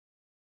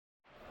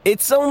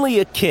It's only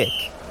a kick,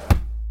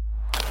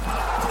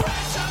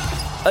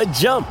 a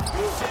jump,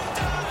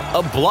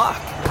 a block.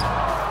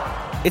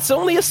 It's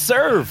only a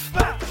serve.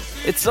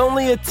 It's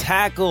only a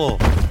tackle,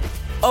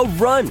 a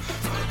run.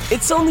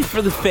 It's only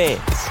for the fans.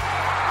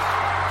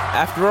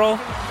 After all,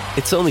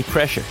 it's only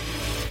pressure.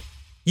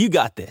 You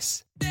got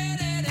this.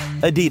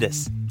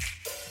 Adidas.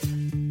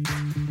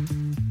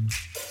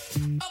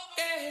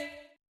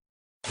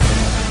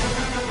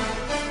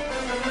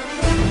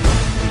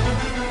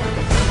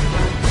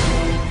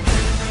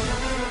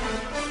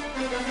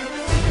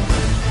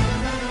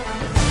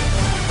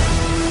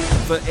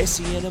 For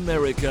SEN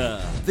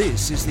America,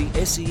 this is the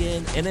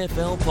SEN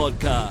NFL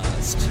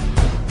Podcast.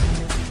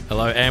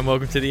 Hello and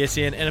welcome to the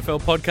SEN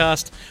NFL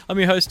Podcast. I'm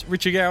your host,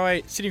 Richard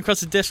Garraway. Sitting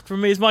across the desk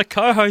from me is my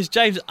co-host,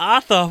 James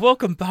Arthur.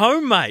 Welcome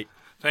home, mate.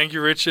 Thank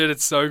you, Richard.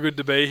 It's so good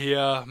to be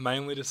here,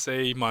 mainly to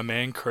see my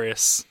man,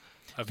 Chris.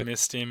 I've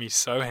missed him. He's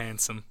so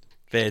handsome.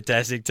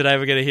 Fantastic. Today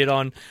we're going to hit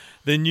on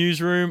the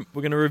newsroom.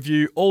 We're going to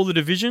review all the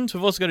divisions.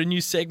 We've also got a new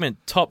segment,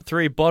 Top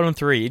 3, Bottom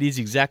 3. It is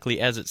exactly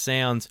as it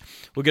sounds.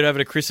 We'll get over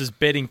to Chris's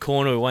betting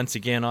corner once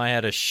again. I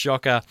had a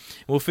shocker.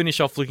 We'll finish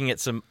off looking at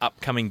some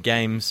upcoming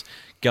games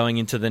going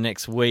into the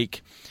next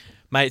week.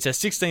 Mate, it's our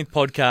 16th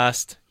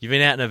podcast. You've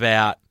been out and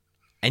about,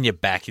 and you're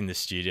back in the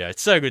studio.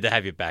 It's so good to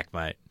have you back,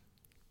 mate.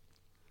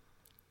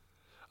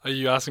 Are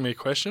you asking me a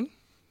question?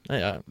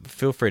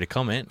 Feel free to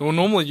comment. Well,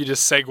 normally you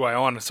just segue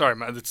on. Sorry,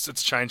 mate,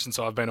 it's changed since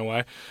I've been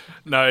away.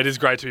 No, it is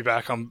great to be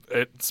back.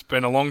 It's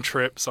been a long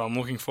trip, so I'm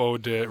looking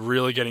forward to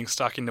really getting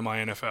stuck into my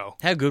NFL.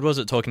 How good was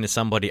it talking to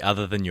somebody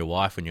other than your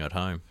wife when you're at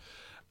home?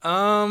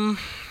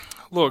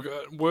 Look,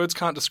 words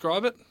can't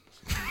describe it.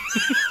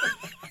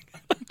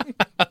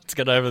 Let's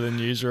get over the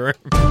newsroom.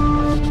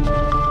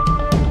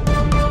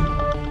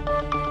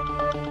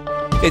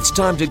 It's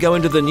time to go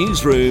into the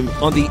newsroom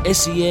on the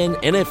SEN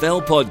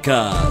NFL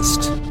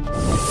Podcast.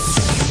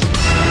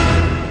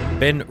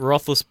 Ben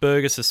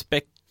Roethlisberger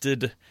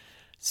suspected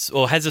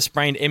or has a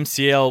sprained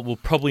MCL, will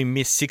probably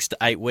miss 6 to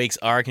 8 weeks.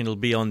 I reckon it'll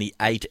be on the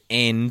 8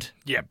 end.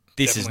 Yep.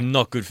 This definitely. is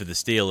not good for the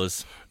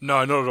Steelers.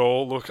 No, not at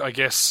all. Look, I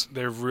guess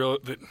they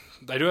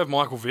do have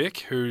Michael Vick,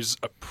 who's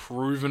a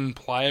proven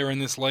player in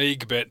this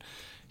league, but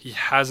he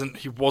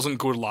wasn't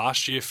good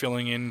last year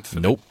filling in for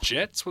the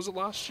Jets. Was it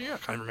last year? I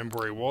can't remember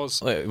where he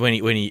was. When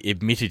he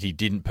admitted he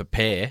didn't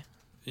prepare.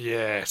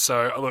 Yeah,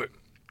 so look,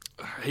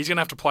 he's going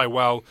to have to play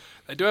well.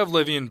 They do have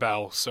Le'Veon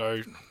Bell,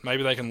 so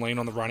maybe they can lean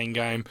on the running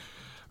game.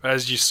 But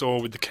as you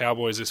saw with the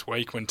Cowboys this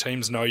week, when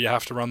teams know you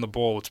have to run the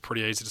ball, it's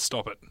pretty easy to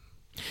stop it.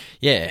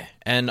 Yeah,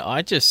 and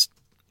I don't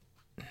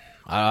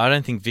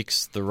think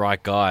Vic's the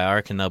right guy. I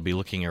reckon they'll be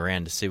looking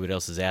around to see what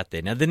else is out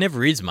there. Now, there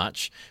never is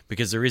much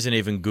because there isn't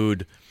even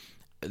good.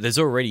 There's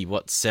already,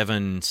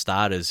 7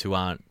 starters who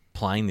aren't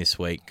playing this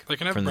week they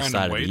can have from the Brandon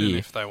start of the Weeden year.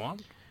 if they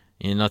want.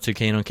 You're not too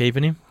keen on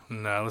keeping him?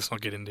 No, let's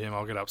not get into him.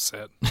 I'll get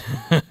upset.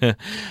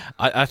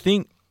 I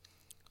think,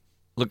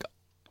 look,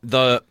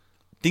 the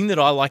thing that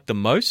I like the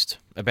most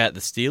about the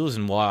Steelers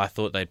and why I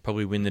thought they'd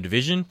probably win the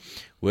division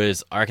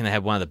was I reckon they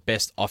had one of the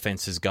best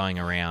offenses going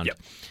around. Yep.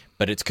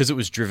 But it's because it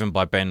was driven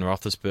by Ben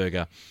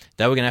Roethlisberger.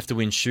 They were going to have to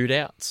win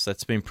shootouts.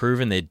 That's been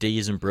proven. Their D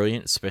isn't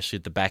brilliant, especially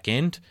at the back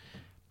end.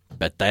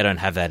 But they don't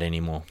have that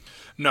anymore.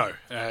 No,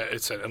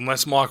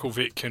 unless Michael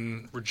Vick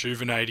can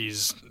rejuvenate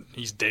his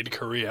dead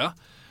career,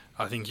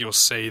 I think you'll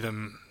see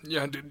them.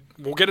 Yeah,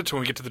 we'll get it to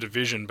when we get to the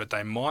division, but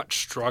they might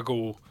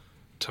struggle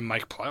to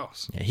make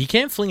playoffs. Yeah, he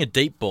can fling a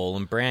deep ball,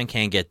 and Brown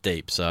can get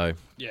deep. So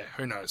yeah,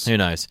 who knows? Who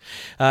knows?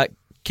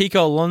 Kiko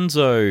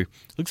Alonso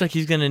looks like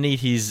he's going to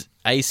need his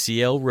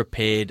ACL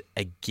repaired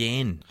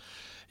again.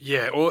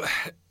 Yeah, well,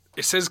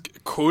 it says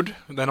could.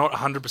 They're not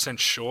 100%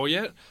 sure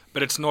yet,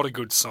 but it's not a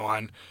good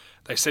sign.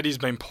 They said he's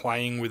been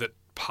playing with it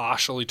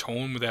partially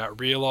torn without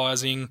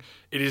realising.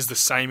 It is the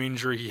same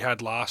injury he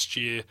had last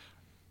year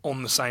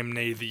on the same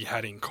knee that he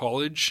had in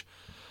college.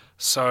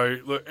 So,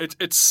 look,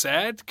 it's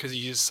sad because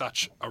he is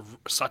such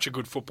a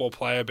good football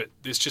player, but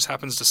this just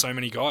happens to so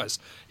many guys.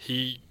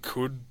 He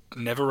could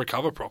never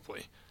recover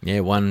properly. Yeah,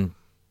 one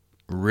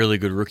really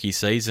good rookie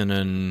season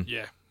and...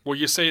 Yeah. Well,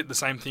 you see the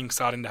same thing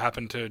starting to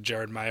happen to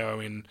Jared Mayo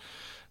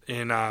at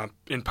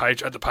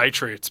the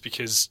Patriots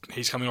because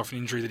he's coming off an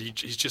injury that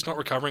he's just not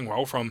recovering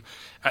well from.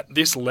 At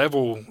this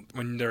level,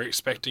 when they're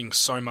expecting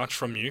so much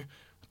from you,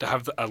 to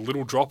have a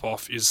little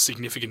drop-off is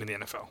significant in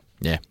the NFL.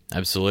 Yeah,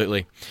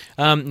 absolutely.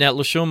 Now,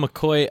 LaShawn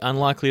McCoy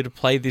unlikely to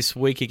play this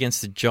week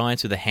against the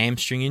Giants with a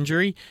hamstring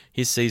injury.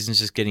 His season's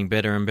just getting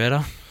better and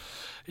better.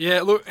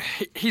 Yeah, look,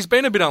 he's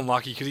been a bit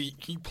unlucky because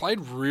he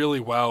played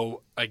really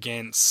well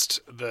against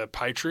the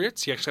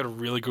Patriots. He actually had a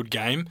really good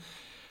game.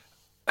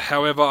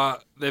 However,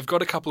 they've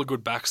got a couple of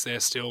good backs there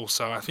still,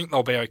 so I think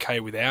they'll be okay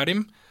without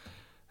him.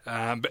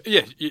 But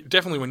yeah,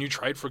 definitely when you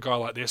trade for a guy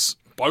like this,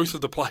 both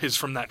of the players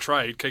from that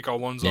trade, Kiko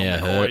Alonso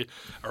and McCoy,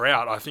 are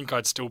out. I think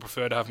I'd still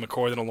prefer to have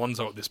McCoy than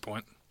Alonso at this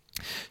point.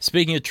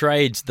 Speaking of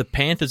trades, the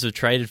Panthers have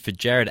traded for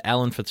Jared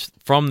Allen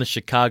from the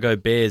Chicago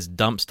Bears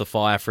dumpster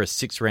fire for a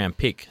 6th-round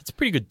pick. It's a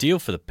pretty good deal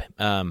for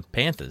the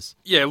Panthers.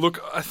 Yeah, look,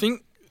 I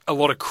think a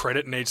lot of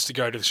credit needs to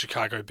go to the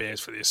Chicago Bears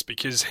for this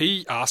because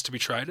he asked to be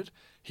traded.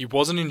 He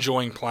wasn't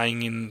enjoying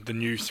playing in the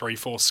new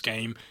 3-4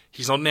 scheme.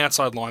 He's not an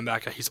outside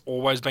linebacker. He's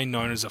always been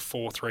known as a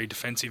 4-3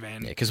 defensive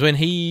end. Because when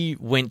he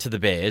went to the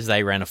Bears,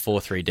 they ran a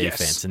 4-3 defense,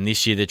 Yes. and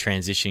this year they're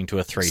transitioning to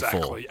a 3-4.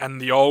 Exactly.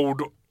 And the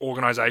old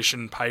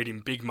organisation paid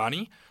him big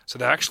money, so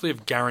they actually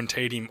have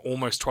guaranteed him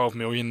almost $12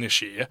 million this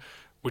year,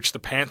 which the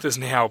Panthers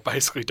now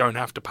basically don't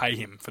have to pay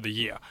him for the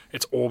year.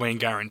 It's all been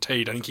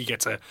guaranteed. I think he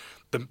gets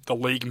the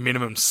league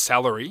minimum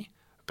salary,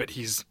 but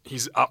his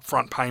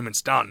upfront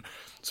payment's done.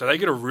 So they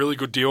get a really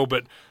good deal,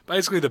 but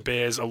basically the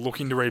Bears are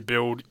looking to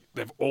rebuild.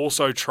 They've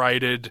also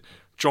traded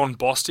John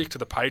Bostic to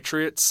the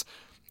Patriots.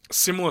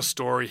 Similar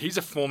story. He's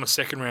a former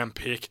second-round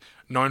pick,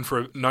 known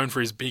for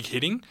his big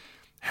hitting.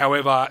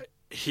 However,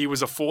 he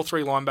was a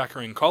 4-3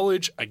 linebacker in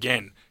college.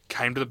 Again,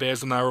 came to the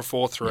Bears when they were a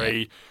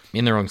 4-3.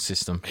 In the wrong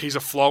system. He's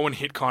a flow and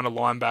hit kind of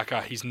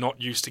linebacker. He's not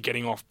used to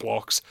getting off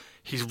blocks.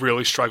 He's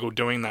really struggled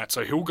doing that.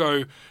 So he'll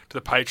go to the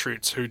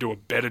Patriots, who do a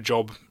better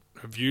job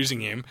of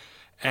using him,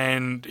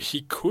 and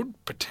he could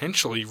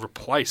potentially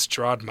replace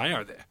Gerard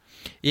Mayo there.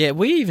 Yeah,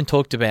 we even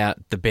talked about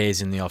the Bears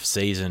in the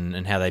off-season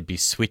and how they'd be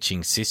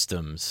switching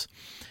systems.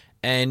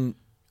 And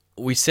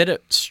we said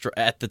it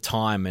at the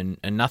time, and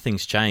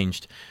nothing's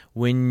changed.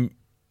 When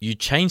you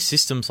change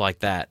systems like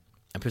that,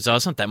 because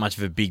it's not that much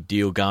of a big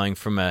deal going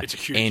from It's a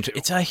huge deal.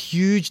 It's a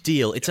huge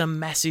deal. It's a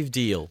massive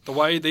deal. The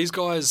way these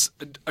guys,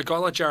 a guy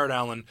like Jared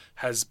Allen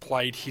has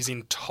played his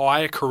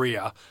entire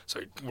career, so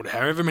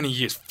however many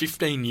years,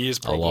 15 years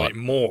probably, lot.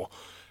 more,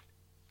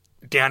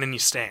 down in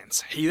his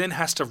stance. He then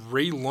has to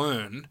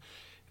relearn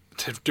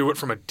to do it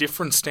from a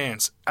different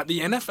stance. At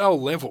the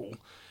NFL level,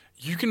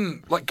 you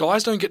can,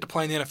 guys don't get to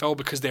play in the NFL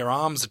because their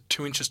arms are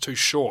 2 inches too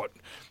short.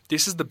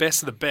 This is the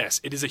best of the best.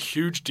 It is a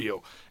huge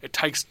deal. It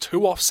takes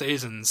 2 off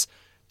seasons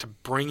to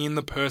bring in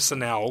the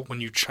personnel when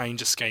you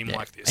change a scheme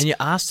like this. And you're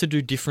asked to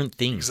do different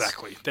things.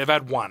 Exactly. They've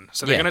had 1.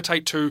 So they're going to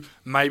take 2,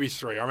 maybe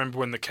 3. I remember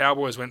when the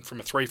Cowboys went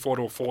from a 3-4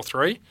 to a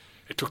 4-3,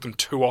 it took them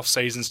 2 off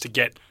seasons to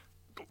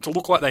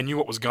look like they knew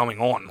what was going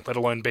on, let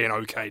alone be an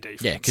okay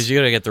defense. Yeah, because you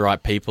got to get the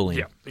right people in.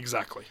 Yeah,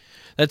 exactly.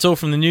 That's all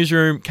from the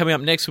newsroom. Coming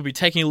up next, we'll be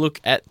taking a look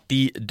at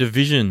the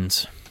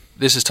divisions.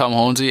 This is Tom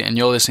Hornsey, and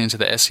you're listening to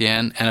the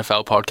SEN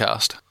NFL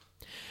podcast.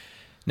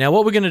 Now,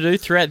 what we're going to do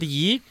throughout the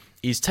year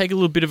is take a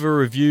little bit of a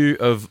review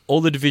of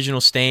all the divisional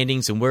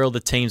standings and where all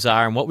the teams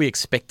are and what we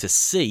expect to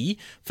see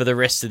for the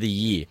rest of the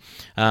year.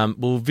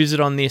 We'll visit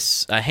on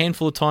this a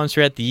handful of times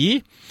throughout the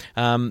year.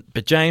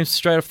 But James,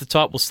 straight off the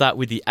top, we'll start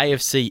with the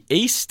AFC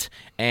East,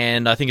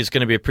 and I think it's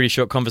going to be a pretty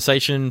short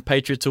conversation.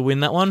 Patriots will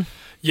win that one.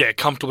 Yeah,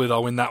 comfortably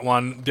they'll win that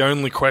one. The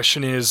only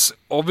question is,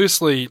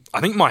 obviously,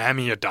 I think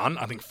Miami are done.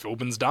 I think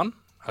Philbin's done.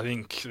 I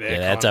think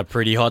that's a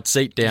pretty hot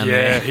seat down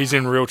there. Yeah, he's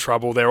in real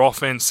trouble. Their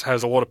offense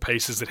has a lot of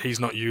pieces that he's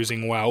not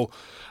using well.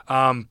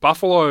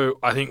 Buffalo,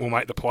 I think, will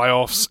make the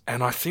playoffs,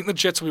 and I think the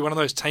Jets will be one of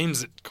those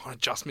teams that kind of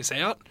just miss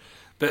out.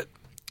 But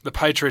the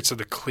Patriots are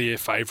the clear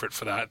favourite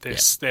for that.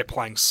 They're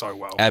playing so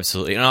well.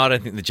 Absolutely. And I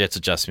don't think the Jets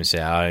will just miss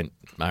out. I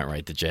don't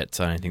rate the Jets.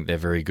 I don't think they're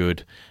very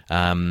good.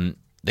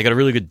 They got a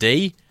really good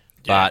D,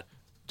 but...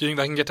 Do you think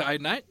they can get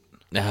to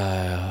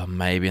 8-8?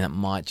 Maybe that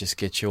might just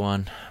get you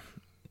one.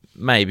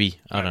 Maybe.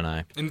 I don't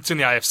know. And it's in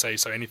the AFC,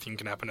 so anything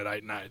can happen at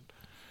 8-8.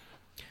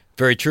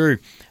 Very true.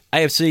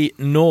 AFC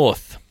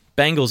North.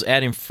 Bengals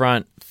out in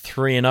front,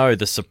 3-0.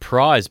 The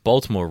surprise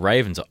Baltimore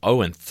Ravens are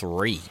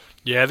 0-3.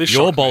 Yeah, this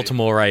Your shocked me.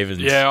 Baltimore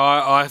Ravens. Yeah,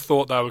 I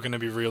thought they were going to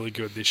be really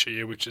good this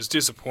year, which is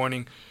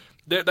disappointing.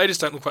 They just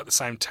don't look like the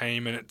same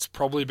team, and it's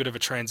probably a bit of a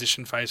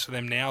transition phase for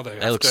them now.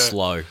 They look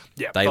slow.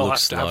 Yeah, they they'll look have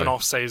slow. to have an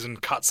off-season,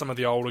 cut some of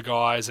the older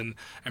guys, and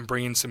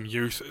bring in some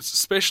youth,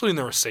 especially in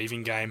the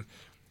receiving game.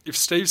 If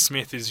Steve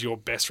Smith is your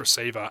best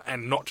receiver,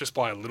 and not just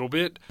by a little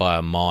bit, by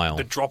a mile,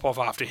 the drop-off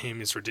after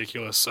him is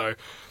ridiculous. So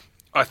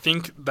I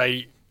think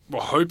they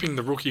were hoping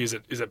the rookie, is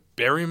it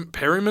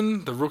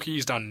Perryman? The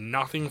rookie's done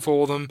nothing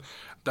for them.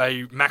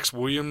 Max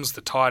Williams,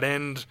 the tight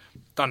end,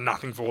 done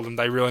nothing for them.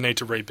 They really need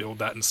to rebuild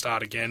that and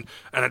start again.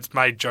 And it's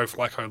made Joe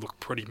Flacco look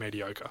pretty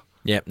mediocre.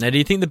 Yeah. Now, do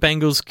you think the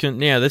Bengals can...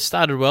 Yeah, they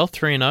started well,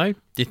 3-0.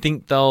 Do you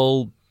think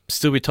they'll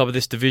still be top of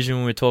this division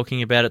when we're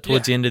talking about it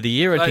towards the end of the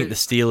year? Or do you think the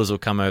Steelers will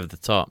come over the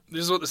top?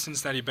 This is what the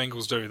Cincinnati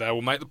Bengals do. They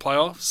will make the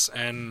playoffs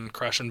and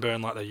crash and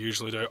burn like they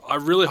usually do. I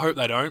really hope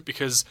they don't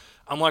because,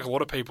 unlike a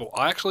lot of people,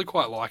 I actually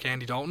quite like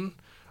Andy Dalton.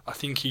 I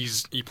think he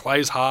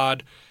plays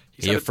hard.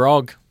 He's a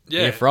frog.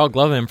 Yeah, a frog.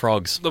 Love them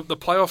frogs. The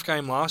playoff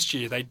game last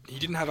year, he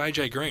didn't have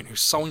AJ Green, who's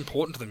so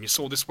important to them. You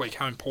saw this week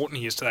how important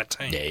he is to that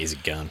team. Yeah, he's a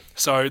gun.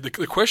 So the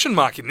question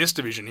mark in this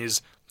division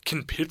is,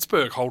 can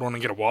Pittsburgh hold on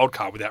and get a wild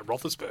card without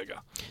Roethlisberger?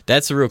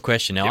 That's the real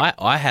question. Now,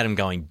 I had him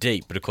going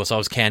deep, but of course I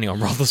was counting on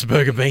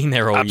Roethlisberger being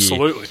there all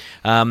Absolutely.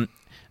 year.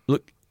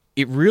 Look,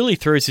 it really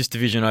throws this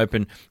division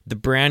open. The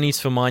Brownies,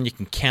 for mine, you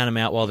can count them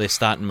out while they're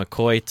starting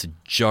McCoy. It's a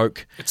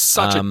joke. It's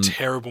such a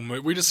terrible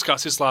move. We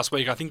discussed this last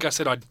week. I think I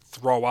said I'd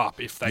throw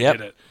up if they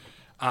did it.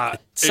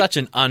 It's such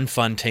an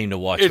unfun team to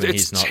watch when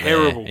he's not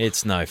terrible. there.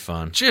 It's no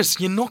fun.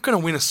 You're not going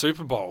to win a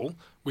Super Bowl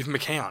with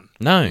McCown.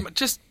 No.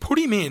 Just put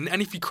him in,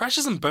 and if he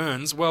crashes and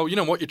burns, well, you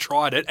know what? You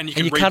tried it, and you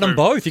can And you cut them reboot.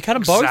 both. You cut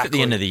them both at the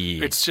Exactly. end of the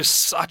year. It's just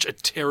such a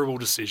terrible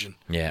decision.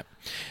 Yeah.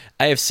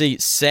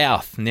 AFC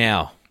South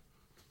now.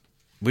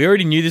 We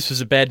already knew this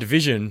was a bad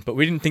division, but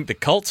we didn't think the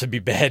Colts would be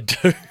bad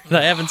too.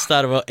 They haven't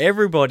started well.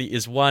 Everybody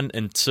is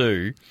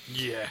 1-2.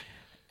 Yeah.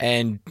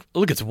 And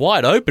look, it's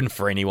wide open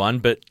for anyone,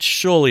 but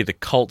surely the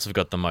Colts have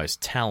got the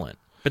most talent.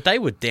 But they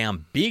were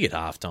down big at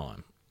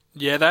halftime.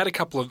 Yeah, they had a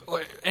couple of...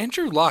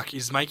 Andrew Luck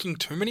is making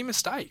too many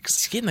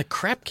mistakes. He's getting the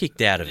crap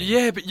kicked out of him.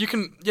 Yeah, but you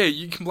can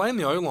blame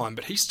the O-line,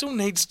 but he still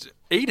needs to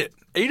eat it.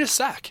 Eat a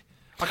sack.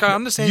 Like, I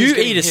understand You he's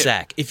getting eat a hit.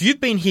 sack. If you've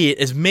been hit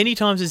as many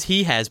times as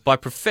he has by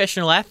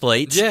professional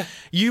athletes, Yeah.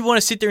 you want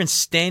to sit there and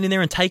stand in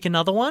there and take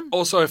another one?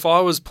 Also, if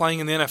I was playing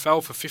in the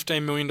NFL for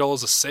 $15 million a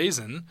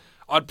season,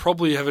 I'd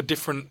probably have a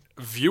different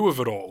view of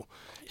it all.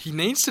 He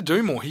needs to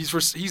do more.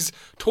 He's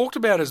talked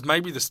about as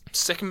maybe the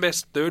second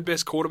best, third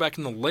best quarterback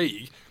in the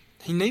league.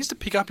 He needs to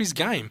pick up his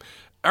game.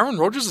 Aaron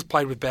Rodgers has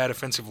played with bad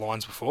offensive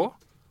lines before.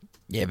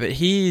 Yeah, but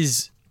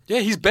he's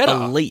He's better.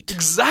 elite.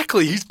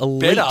 Exactly. He's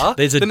elite. better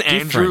There's a than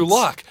difference. Andrew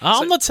Luck.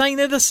 I'm not saying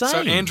they're the same. So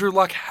Andrew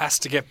Luck has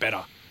to get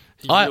better.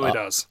 He really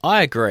does.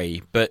 I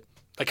agree, but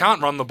They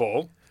can't run the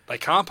ball. They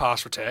can't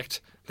pass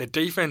protect. Their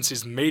defense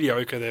is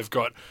mediocre. They've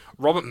got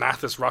Robert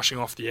Mathis rushing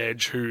off the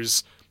edge,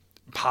 who's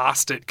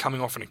past it, coming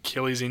off an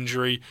Achilles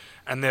injury,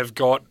 and they've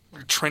got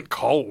Trent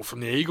Cole from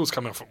the Eagles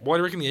coming off. Why do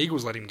you reckon the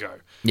Eagles let him go?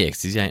 yeah,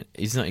 'cause he's not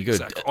good.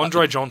 Exactly.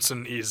 Andre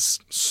Johnson is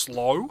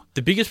slow.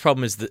 The biggest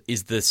problem is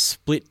the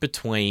split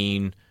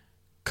between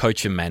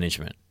coach and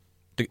management.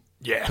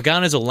 Yeah.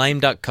 Pagano's a lame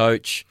duck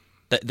coach.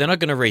 They're not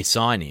going to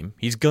re-sign him.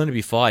 He's going to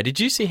be fired. Did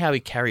you see how he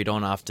carried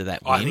on after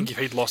that win? I think if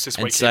he'd lost this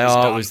and week, say, he was it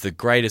done. was the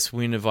greatest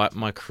win of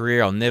my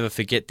career. I'll never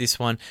forget this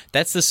one.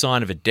 That's the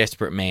sign of a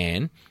desperate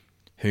man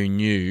who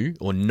knew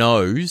or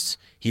knows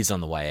he's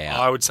on the way out.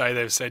 I would say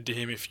they've said to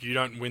him, if you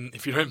don't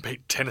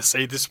beat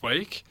Tennessee this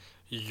week,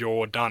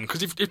 you're done.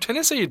 Because if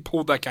Tennessee had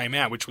pulled that game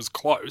out, which was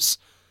close,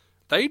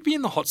 they'd be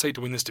in the hot seat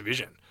to win this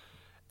division.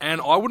 And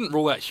I wouldn't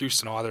rule out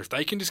Houston either. If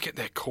they can just get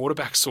their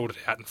quarterback sorted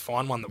out and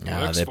find one that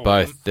works for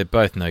them. They're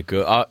both no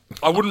good. I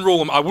wouldn't rule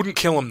them. I wouldn't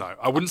kill them, though.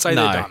 I wouldn't say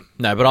they're done.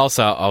 No, but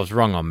also I was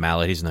wrong on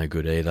Mallet. He's no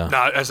good either.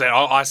 No,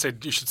 I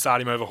said you should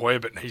start him over Hoyer,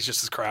 but he's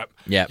just as crap.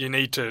 Yep. They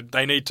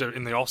need to,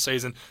 in the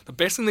off-season, the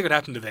best thing that could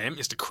happen to them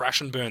is to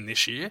crash and burn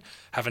this year,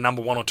 have a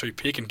number 1 or 2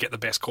 pick, and get the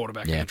best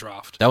quarterback in the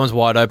draft. That one's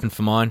wide open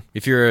for mine.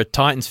 If you're a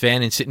Titans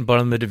fan and sitting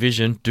bottom of the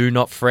division, do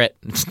not fret.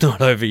 It's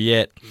not over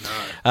yet.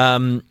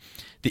 No.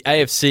 The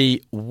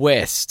AFC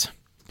West,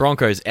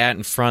 Broncos out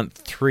in front,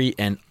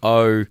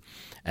 3-0.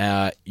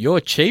 Your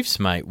Chiefs,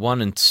 mate,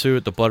 1-2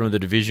 at the bottom of the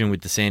division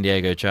with the San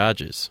Diego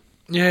Chargers.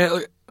 Yeah,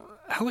 look,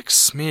 Alex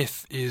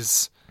Smith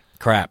is...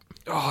 Crap.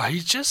 Oh, he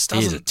just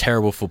He's a doesn't...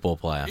 terrible football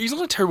player. He's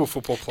not a terrible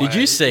football player. Did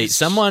you see He's-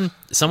 someone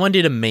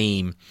did a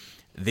meme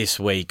this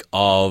week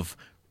of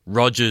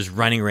Rodgers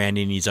running around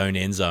in his own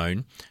end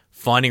zone,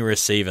 finding a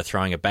receiver,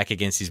 throwing it back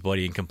against his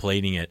body and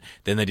completing it.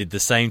 Then they did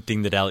the same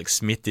thing that Alex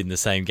Smith did in the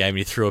same game and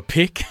he threw a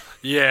pick.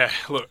 Yeah,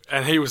 look,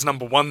 and he was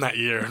number 1 that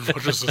year, and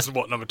Rodgers was,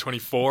 number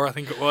 24, I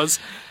think it was.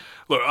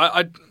 Look,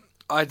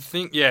 I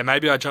think,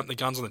 maybe I jumped the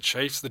guns on the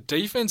Chiefs. The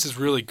defense is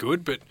really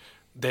good, but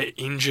they're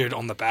injured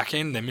on the back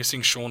end. They're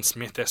missing Sean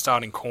Smith, their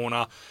starting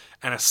corner,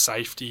 and a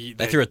safety.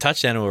 They threw a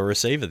touchdown to a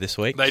receiver this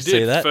week. They Did you see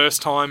did, that?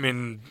 first time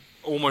in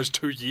almost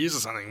 2 years or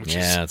something, which is...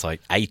 Yeah, it's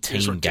like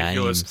 18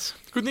 ridiculous. games.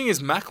 Good thing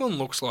is Macklin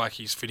looks like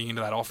he's fitting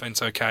into that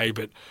offense okay,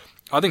 but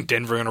I think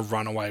Denver are going to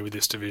run away with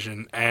this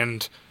division.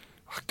 And,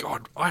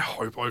 God, I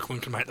hope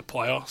Oakland can make the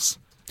playoffs.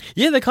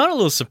 Yeah, they're kind of a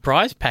little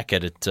surprise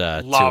packet at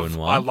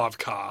 2-1. I love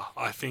Carr.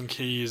 I think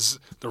he is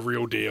the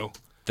real deal.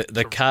 The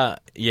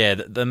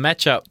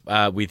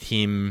matchup with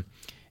him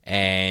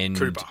and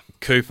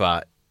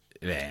Cooper.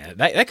 Yeah,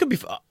 that could be.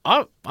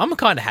 I'm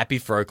kind of happy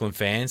for Oakland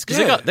fans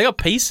because they got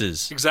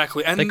pieces.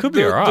 Exactly, and they could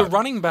be all right. The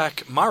running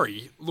back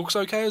Murray looks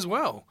okay as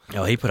well.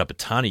 Oh, he put up a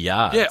ton of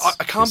yards. Yeah,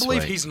 I can't this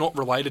believe week. he's not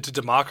related to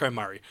DeMarco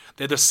Murray.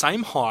 They're the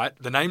same height.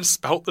 The name's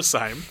spelt the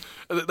same.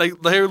 They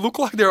look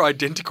like they're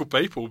identical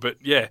people. But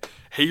yeah,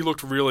 he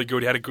looked really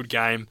good. He had a good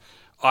game.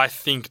 I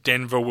think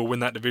Denver will win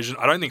that division.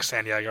 I don't think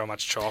San Diego are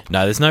much chop.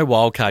 No, there's no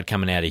wild card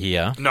coming out of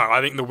here. No, I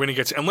think the winner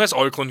gets... Unless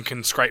Oakland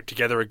can scrape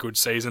together a good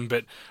season,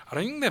 but I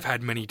don't think they've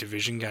had many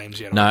division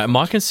games yet. No,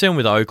 my concern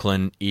with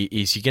Oakland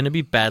is you're going to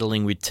be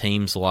battling with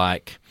teams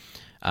like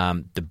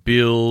the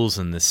Bills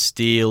and the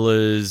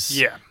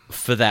Steelers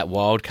for that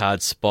wild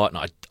card spot.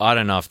 And I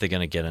don't know if they're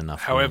going to get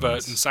enough However, in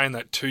wins. saying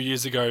that, 2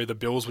 years ago, the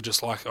Bills were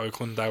just like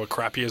Oakland. They were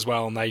crappy as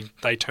well, and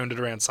they turned it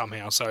around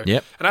somehow. So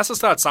Yep. It has to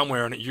start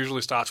somewhere, and it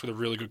usually starts with a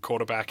really good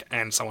quarterback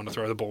and someone to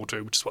throw the ball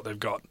to, which is what they've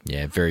got.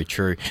 Yeah, very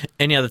true.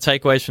 Any other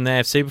takeaways from the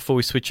AFC before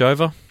we switch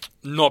over?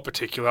 Not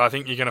particular. I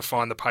think you're going to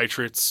find the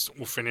Patriots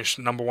will finish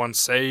number 1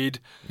 seed.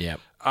 Yep.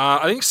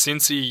 I think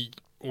Cincy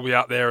will be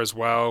out there as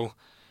well.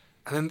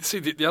 And then, see,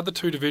 the other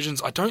 2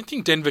 divisions, I don't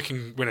think Denver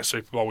can win a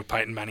Super Bowl with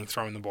Peyton Manning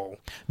throwing the ball.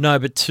 No,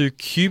 but to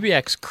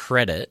Kubiak's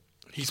credit,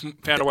 He's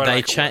found a way to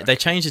make it work. They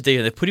changed the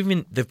deal. They've put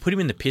him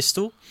in the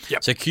pistol.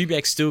 Yep. So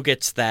Kubiak still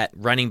gets that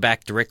running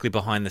back directly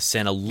behind the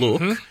center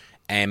look. Mm-hmm.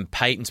 And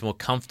Peyton's more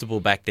comfortable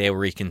back there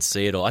where he can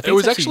see it all. I think It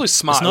was it's actually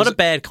smart. It's not a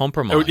bad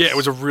compromise. It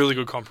was a really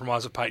good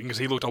compromise of Peyton because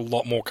he looked a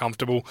lot more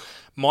comfortable.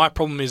 My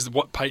problem is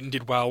what Peyton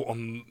did well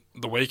on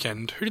the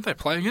weekend. Who did they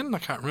play again? I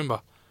can't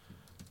remember.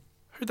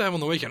 Who did they have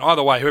on the weekend?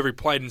 Either way, whoever he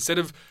played, instead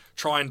of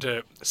trying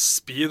to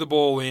spear the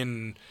ball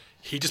in,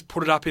 he just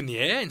put it up in the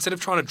air. Instead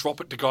of trying to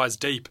drop it to guys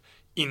deep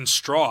in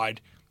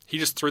stride, he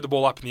just threw the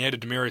ball up in the air to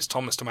Demaryius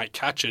Thomas to make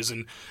catches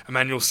and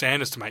Emmanuel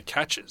Sanders to make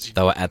catches.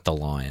 They were at the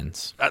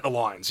Lions. At the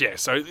Lions, yeah.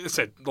 So, as I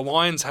said, the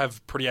Lions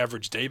have pretty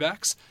average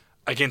D-backs.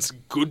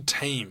 Against good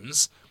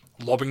teams,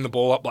 lobbing the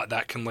ball up like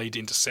that can lead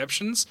to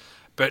interceptions.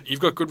 But you've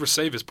got good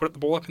receivers. Put the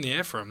ball up in the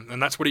air for him. And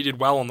that's what he did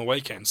well on the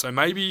weekend. So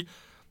maybe...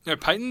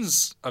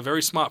 Peyton's a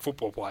very smart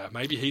football player.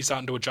 Maybe he's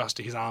starting to adjust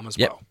to his arm as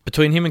well.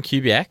 Between him and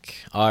Kubiak,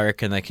 I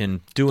reckon they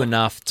can do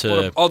enough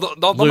to...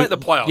 They'll make the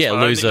playoffs. Yeah,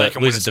 but lose I don't think they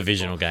can win a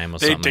divisional game or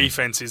Their something. Their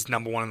defense is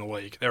number one in the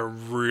league. They're a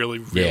really,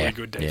 really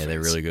good defense. Yeah, they're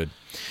really good.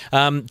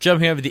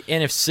 Jumping over the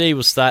NFC,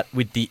 we'll start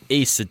with the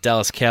East. The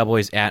Dallas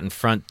Cowboys out in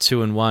front,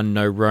 2-1.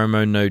 No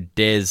Romo, no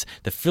Dez.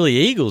 The Philly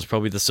Eagles,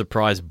 probably the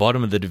surprise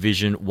bottom of the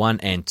division,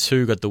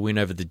 1-2. Got the win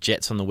over the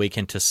Jets on the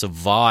weekend to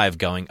survive,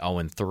 going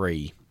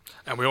 0-3.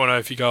 And we all know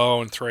if you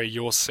go 0-3,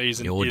 your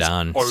season You're is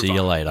done. over. See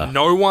you later.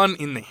 No one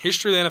in the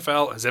history of the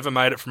NFL has ever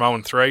made it from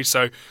 0-3.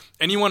 So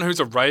anyone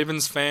who's a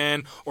Ravens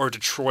fan or a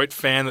Detroit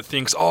fan that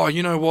thinks, oh,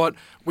 you know what,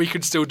 we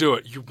could still do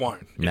it, you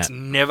won't. It's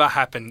never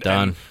happened.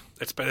 Done.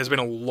 And there's been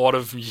a lot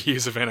of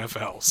years of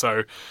NFL.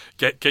 So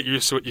get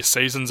used to it. Your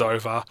season's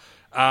over.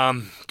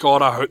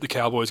 God, I hope the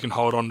Cowboys can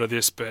hold on to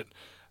this, but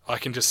I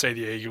can just see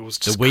the Eagles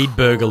just... The weed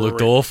burger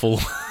looked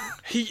awful.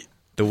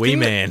 The wee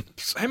man.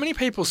 How many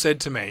people said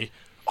to me,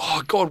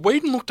 oh, God,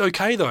 Whedon looked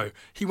okay, though.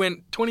 He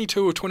went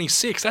 22 or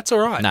 26. That's all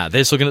right. Nah,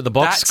 they're just looking at the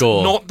box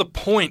score. That's not the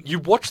point. You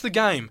watch the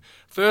game.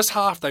 First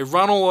half, they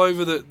run all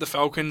over the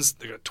Falcons.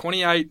 They got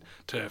 28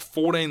 to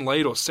 14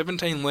 lead or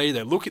 17 lead.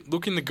 They look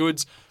in the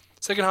goods.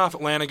 Second half,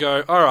 Atlanta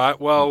go, all right,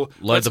 well,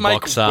 let's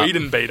make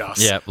Whedon beat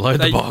us. Yeah,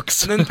 load the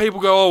box. And then people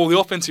go, oh, well, the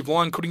offensive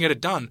line couldn't get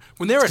it done.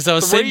 When there are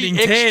three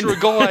extra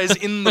guys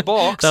in the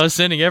box, they were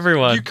sending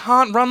everyone. You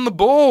can't run the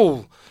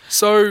ball.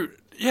 So...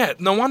 yeah,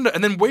 no wonder.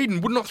 And then Whedon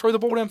would not throw the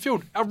ball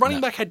downfield. Our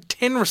running back had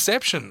 10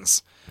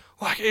 receptions.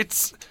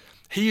 If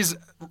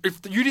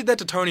you did that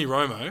to Tony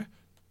Romo,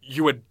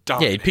 you were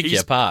done. Yeah, he'd pick you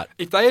apart.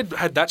 If they had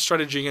had that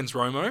strategy against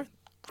Romo,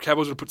 the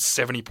Cowboys would have put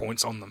 70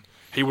 points on them.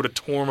 He would have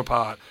torn them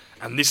apart.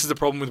 And this is the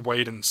problem with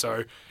Whedon.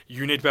 So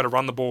you need to be able to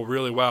run the ball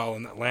really well.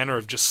 And Atlanta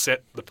have just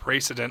set the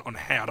precedent on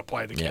how to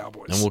play the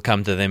Cowboys. And we'll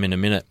come to them in a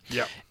minute.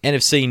 Yeah.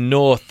 NFC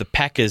North, the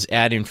Packers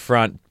out in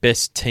front,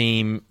 best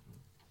team.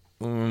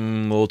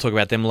 We'll talk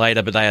about them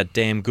later, but they are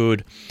damn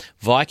good.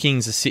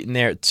 Vikings are sitting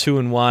there at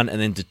 2-1, and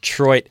then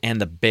Detroit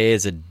and the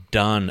Bears are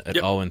done at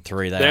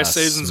 0-3. Their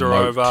seasons are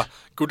over.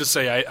 Good to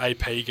see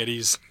AP get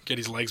his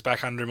legs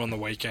back under him on the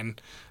weekend.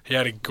 He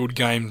had a good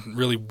game,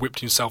 really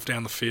whipped himself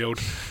down the field.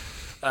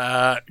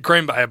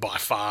 Green Bay are by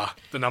far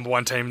the number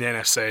one team in the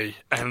NFC,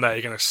 and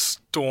they're going to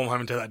storm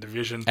home into that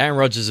division. Aaron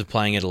Rodgers is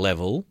playing at a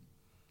level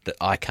that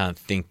I can't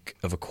think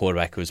of a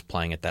quarterback who's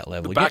playing at that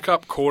level. The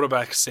backup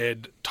quarterback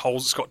said,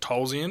 Scott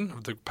Tolzien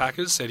of the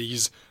Packers, said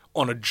he's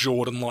on a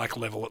Jordan-like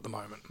level at the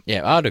moment.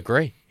 Yeah, I'd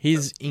agree.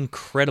 He's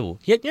incredible.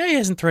 Yet, he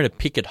hasn't thrown a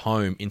pick at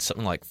home in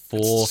something like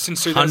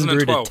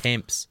 400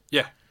 attempts.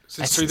 Yeah,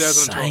 since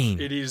That's 2012.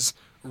 insane. It is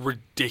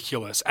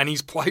ridiculous. And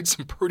he's played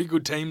some pretty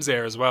good teams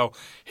there as well.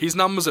 His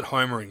numbers at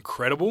home are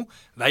incredible.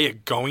 They are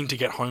going to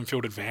get home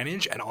field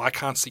advantage, and I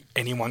can't see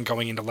anyone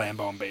going into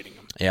Lambeau and beating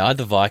them. Yeah, I had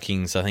the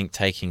Vikings, I think,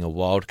 taking a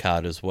wild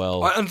card as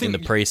well in the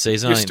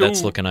preseason. I think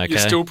that's looking okay. You're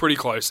still pretty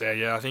close there,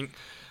 yeah. I think,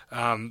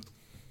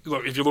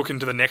 look, if you look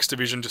into the next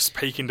division, just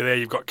peek into there,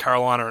 you've got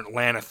Carolina and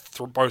Atlanta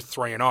both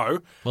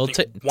 3-0. Well,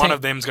 one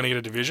of them's going to get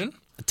a division.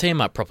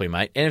 Team up properly,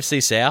 mate.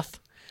 NFC South.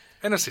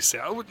 NFC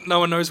South. No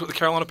one knows what the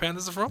Carolina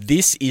Panthers are from.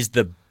 This is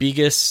the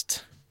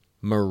biggest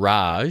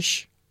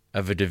mirage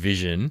of a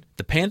division.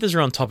 The Panthers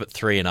are on top at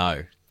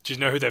 3-0. Do you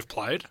know who they've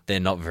played? They're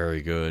not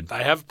very good.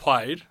 They have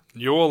played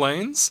New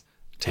Orleans,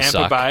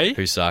 Tampa Bay.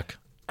 Who suck.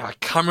 I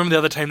can't remember the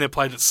other team they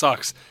played that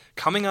sucks.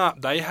 Coming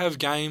up, they have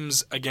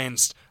games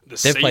against the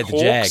Seahawks. They've played the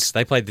Jags.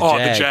 They played the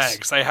Jags. The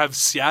Jags. They have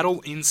Seattle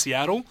in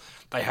Seattle.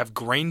 They have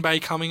Green Bay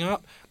coming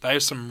up. They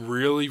have some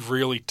really,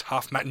 really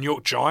tough New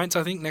York Giants,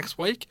 I think, next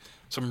week.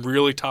 Some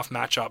really tough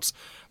matchups.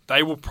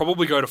 They will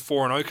probably go to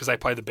 4-0 because they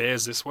play the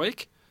Bears this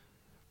week,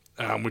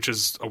 which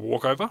is a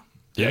walkover.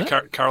 Yeah,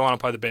 Carolina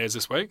play the Bears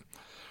this week.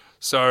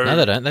 So no,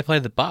 they don't. They play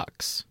the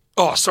Bucks.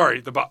 Oh,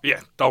 sorry,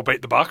 they'll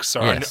beat the Bucks.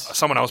 Sorry, yes.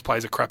 Someone else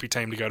plays a crappy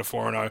team to go to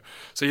 4-0.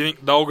 So you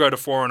think they'll go to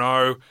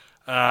 4-0?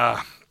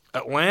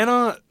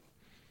 Atlanta,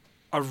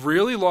 I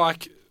really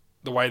like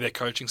the way their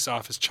coaching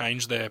staff has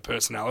changed their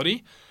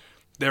personality.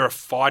 They're a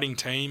fighting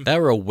team. They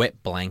were a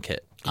wet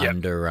blanket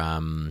under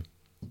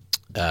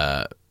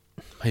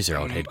who's their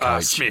old head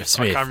coach? Smith.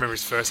 I can't remember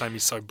his first name.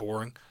 He's so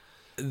boring.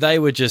 They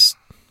were just,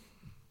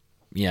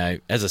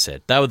 as I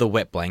said, they were the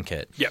wet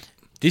blanket. Yep.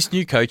 This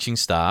new coaching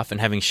staff and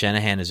having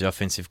Shanahan as the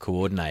offensive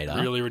coordinator,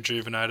 Really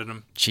rejuvenated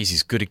him. geez,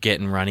 he's good at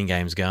getting running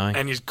games going.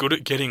 And he's good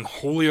at getting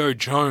Julio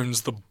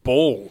Jones the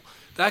ball.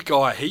 That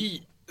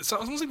guy,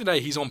 someone said today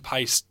he's on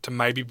pace to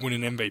maybe win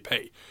an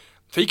MVP.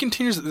 If he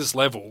continues at this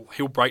level,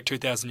 he'll break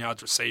 2,000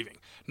 yards receiving.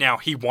 Now,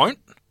 he won't.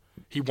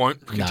 He won't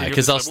continue No, at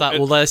because this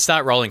level. they'll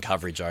start rolling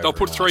coverage over. They'll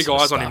put and all 3 that sort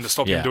of guys on him stuff. to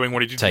stop Yeah. him doing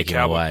what he did to Take the him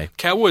Cowboys. away.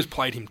 Cowboys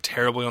played him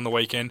terribly on the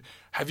weekend.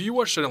 Have you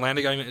watched an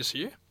Atlanta game this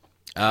year?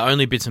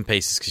 Only bits and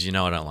pieces because you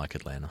know I don't like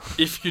Atlanta.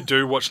 If you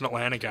do watch an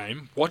Atlanta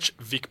game, watch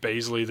Vic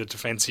Beasley, the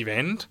defensive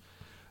end.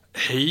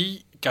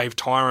 He gave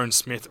Tyron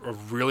Smith a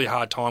really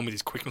hard time with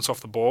his quickness off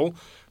the ball.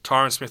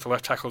 Tyron Smith, the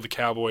left tackle of the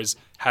Cowboys,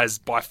 has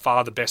by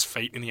far the best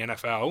feet in the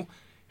NFL.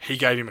 He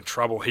gave him a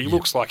trouble. He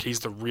looks like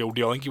he's the real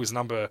deal. I think he was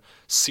number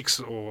 6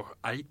 or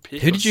 8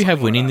 pick. Who did you have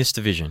something winning like this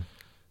division?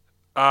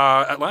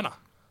 that. Atlanta.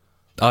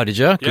 Oh, did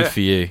you? Yeah. Good for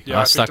you. Yeah,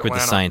 I I stuck picked with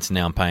the Atlanta. Saints and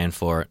now I'm paying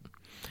for it.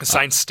 The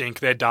Saints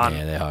stink. They're done.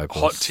 Yeah, they're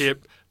hopeless. Hot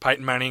tip.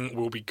 Peyton Manning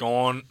will be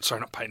gone. Sorry,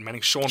 not Peyton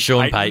Manning. Sean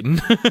Payton.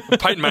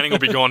 Peyton Manning will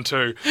be gone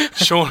too.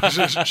 Sean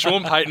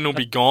Payton will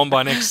be gone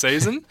by next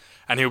season,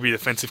 and he'll be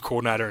defensive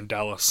coordinator in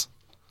Dallas.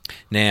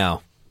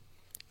 Now,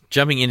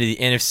 jumping into the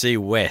NFC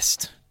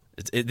West,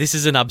 this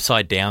is an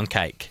upside down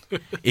cake.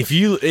 If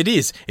you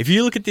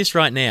look at this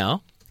right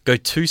now, go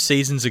 2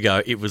 seasons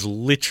ago, it was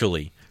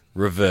literally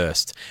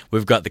reversed.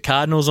 We've got the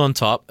Cardinals on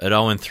top at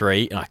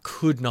 0-3, and I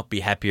could not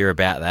be happier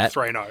about that.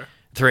 3-0.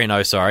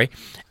 3-0, sorry.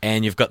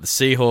 And you've got the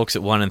Seahawks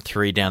at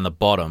 1-3 down the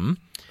bottom.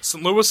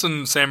 St. Louis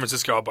and San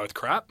Francisco are both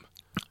crap.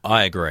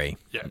 I agree.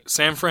 Yeah,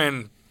 San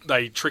Fran,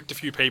 they tricked a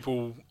few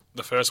people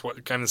the first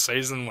game of the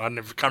season. I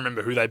can't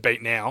remember who they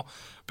beat now,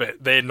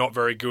 but they're not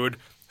very good.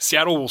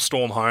 Seattle will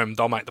storm home.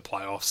 They'll make the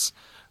playoffs.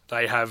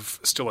 They have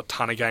still a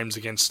ton of games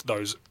against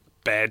those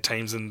bad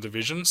teams in the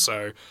division,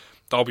 so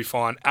they'll be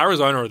fine.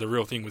 Arizona are the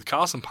real thing. With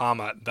Carson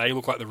Palmer, they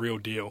look like the real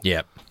deal.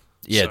 Yep.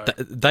 Yeah,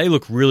 So- they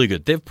look really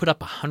good. They've put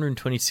up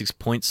 126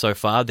 points so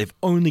far. They've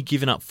only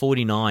given up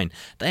 49.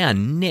 They are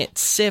net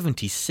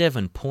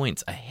 77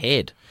 points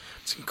ahead.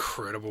 It's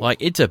incredible. Like,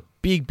 it's a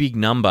big, big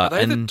number. Are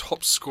they the and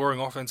top scoring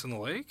offense in the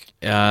league?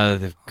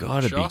 they've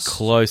got to be Just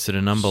close at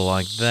a number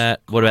like that.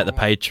 What about the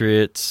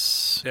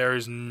Patriots? There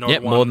is no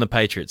Yep, one. more than the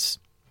Patriots.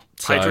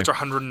 So, Patriots are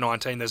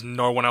 119. There's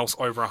no one else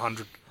over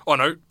 100. Oh,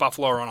 no,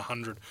 Buffalo are on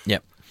 100.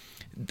 Yep.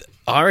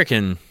 I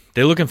reckon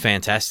they're looking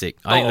fantastic.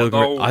 I think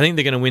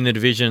they're going to win the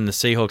division, and the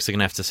Seahawks are going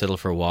to have to settle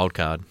for a wild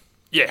card.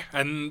 Yeah,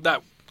 and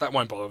that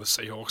won't bother the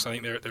Seahawks. I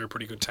think they're a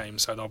pretty good team,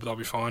 so they'll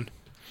be fine.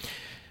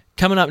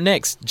 Coming up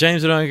next,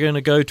 James and I are going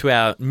to go to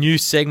our new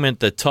segment,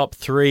 the top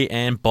 3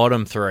 and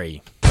bottom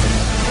 3.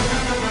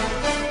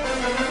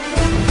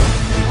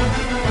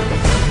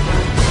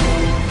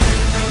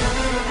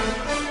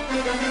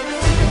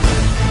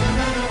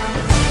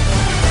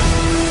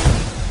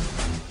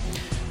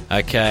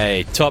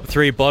 Okay, top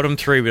 3, bottom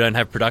 3. We don't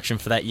have production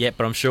for that yet,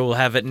 but I'm sure we'll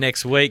have it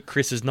next week.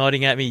 Chris is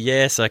nodding at me.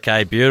 Yes,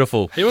 okay,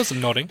 beautiful. He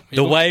wasn't nodding. He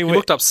looked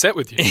looked upset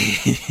with you.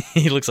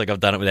 He looks like I've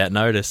done it without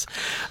notice.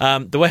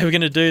 The way we're going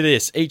to do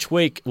this, each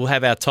week we'll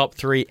have our top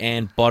 3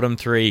 and bottom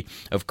 3.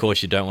 Of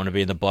course, you don't want to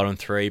be in the bottom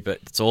 3, but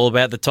it's all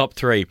about the top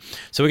 3.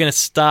 So we're going to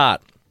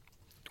start.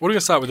 What are we going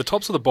to start with, the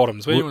tops or the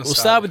bottoms? Where do you want to We'll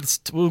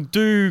start? we'll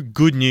do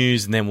good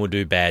news and then we'll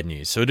do bad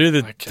news. So we'll do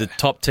the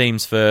top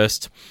teams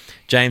first.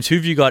 James, who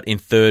have you got in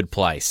third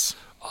place?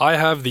 I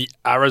have the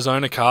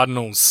Arizona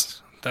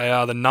Cardinals. They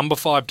are the number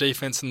 5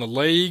 defense in the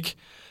league,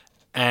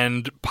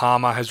 and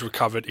Palmer has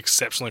recovered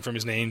exceptionally from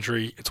his knee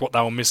injury. It's what they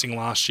were missing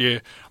last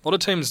year. A lot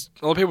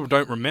of people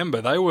don't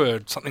remember, they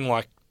were something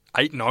like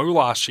 8-0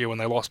 last year when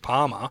they lost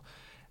Palmer,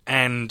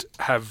 and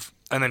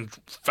then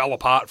fell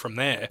apart from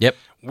there. Yep.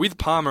 With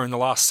Palmer in the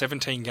last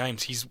 17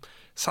 games, he's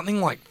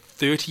something like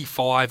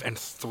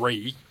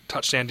 35-3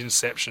 touchdown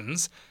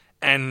interceptions,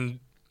 and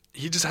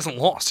he just hasn't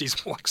lost.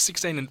 He's like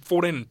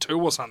 14-2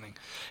 or something.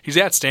 He's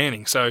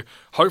outstanding. So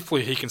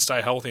hopefully he can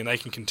stay healthy and they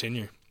can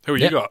continue. Who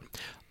you got?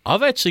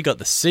 I've actually got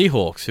the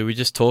Seahawks, who we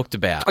just talked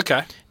about.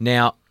 Okay.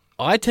 Now,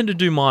 I tend to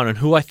do mine on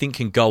who I think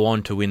can go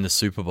on to win the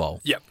Super Bowl.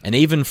 Yep. And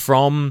even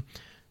from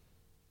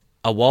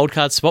a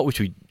wildcard spot, which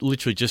we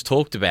literally just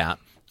talked about,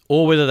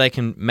 or whether they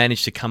can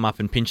manage to come up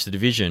and pinch the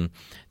division,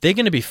 they're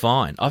going to be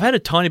fine. I've had a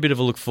tiny bit of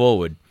a look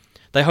forward.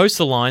 They host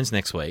the Lions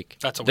next week.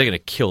 They're going to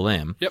kill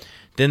them. Yep.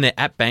 Then they're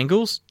at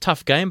Bengals.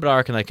 Tough game, but I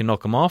reckon they can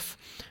knock them off.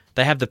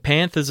 They have the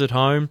Panthers at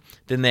home.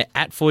 Then they're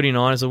at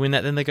 49ers. They'll win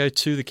that. Then they go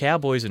to the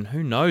Cowboys, and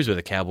who knows where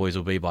the Cowboys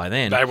will be by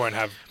then. They won't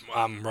have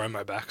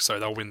Romo back, so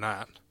they'll win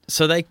that.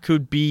 So they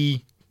could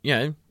be,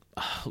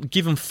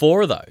 give them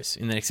 4 of those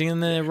in the next thing,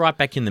 and then they're right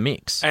back in the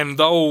mix. And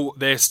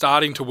they're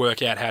starting to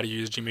work out how to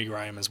use Jimmy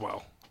Graham as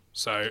well.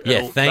 So yeah,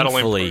 that'll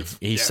thankfully improve.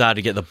 he started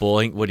to get the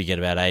ball. What did he get?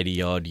 About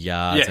 80-odd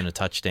yards and a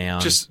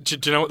touchdown. Just do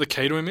you know what the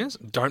key to him is?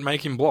 Don't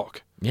make him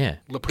block. Yeah.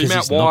 Put him out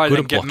he's not wide good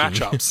and at get blocking.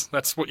 matchups.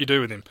 That's what you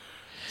do with him.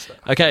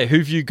 Okay,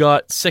 who've you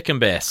got second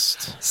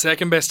best?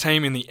 Second best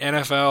team in the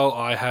NFL,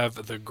 I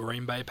have the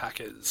Green Bay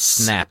Packers.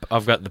 Snap.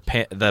 I've got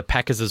the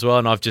Packers as well,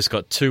 and I've just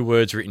got 2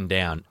 words written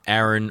down.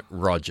 Aaron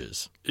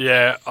Rodgers.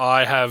 Yeah,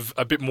 I have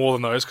a bit more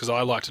than those because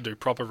I like to do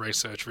proper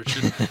research,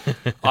 Richard.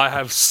 I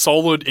have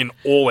solid in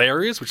all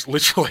areas, which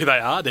literally they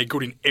are. They're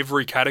good in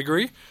every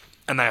category,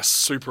 and they are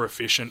super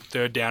efficient.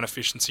 Third down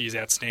efficiency is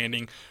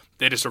outstanding.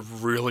 They're just a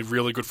really,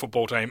 really good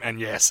football team. And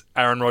yes,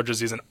 Aaron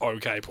Rodgers is an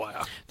okay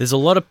player. There's a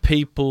lot of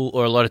people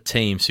or a lot of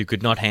teams who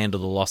could not handle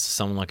the loss of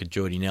someone like a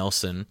Jordy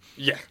Nelson.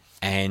 Yeah.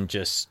 And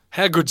just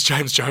how good's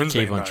James Jones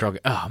keep been, on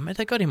trucking. Oh, man,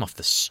 they got him off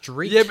the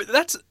street. Yeah,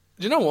 but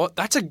you know what?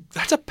 That's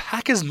a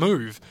Packers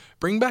move.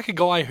 Bring back a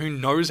guy who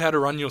knows how to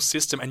run your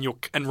system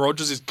and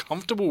Rodgers is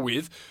comfortable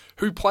with,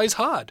 who plays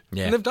hard.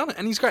 Yeah. And they've done it.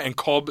 And he's great. And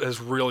Cobb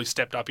has really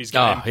stepped up his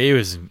game. Oh, he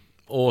was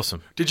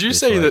awesome. Did you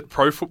see that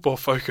Pro Football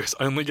Focus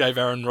only gave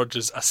Aaron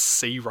Rodgers a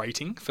C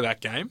rating for that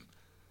game?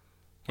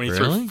 When he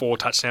threw 4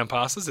 touchdown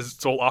passes?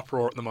 It's all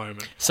uproar at the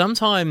moment.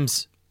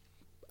 Sometimes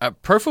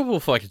Pro Football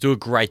Focus do a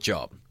great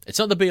job. It's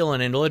not the be-all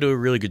and end-all. They do a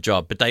really good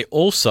job. But they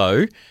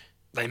also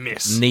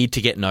miss. Need to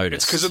get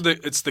noticed. It's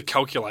because of the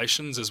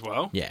calculations as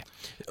well. Yeah.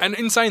 And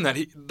in saying that,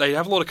 they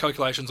have a lot of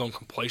calculations on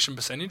completion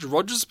percentage.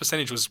 Rodgers'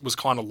 percentage was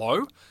kind of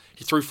low.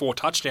 He threw 4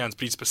 touchdowns,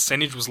 but his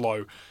percentage was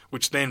low,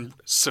 which then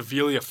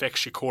severely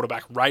affects your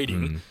quarterback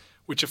rating,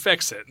 which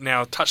affects it.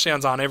 Now,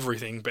 touchdowns aren't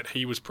everything, but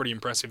he was pretty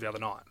impressive the other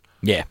night.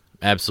 Yeah,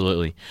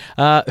 absolutely.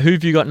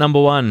 Who've you got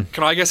number 1?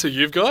 Can I guess who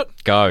you've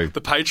got? Go.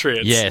 The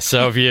Patriots. Yeah,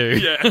 so have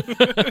you.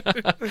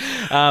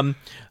 Yeah.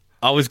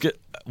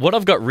 What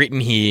I've got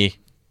written here,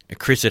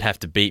 Chris would have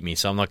to beat me,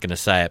 so I'm not going to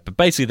say it. But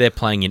basically, they're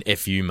playing in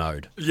FU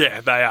mode. Yeah,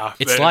 they are.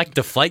 It's like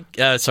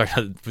Deflate... sorry,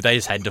 they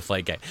just had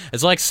Deflategate.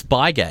 It's like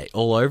Spygate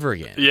all over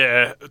again.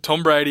 Yeah,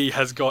 Tom Brady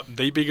has got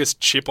the biggest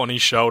chip on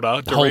his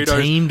shoulder. The whole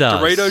team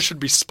does. Doritos should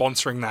be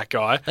sponsoring that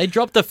guy. They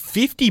dropped a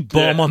 50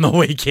 bomb on the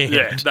weekend.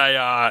 Yeah, they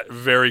are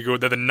very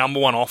good. They're the number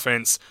 1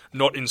 offense,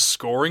 not in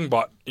scoring,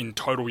 but in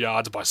total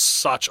yards by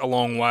such a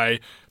long way.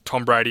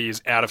 Tom Brady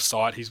is out of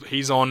sight.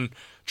 He's on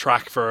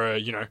track for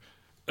a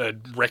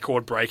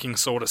record-breaking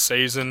sort of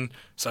season.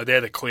 So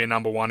they're the clear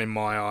number 1 in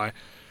my eye.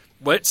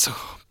 Let's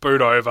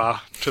boot over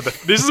to the...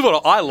 This is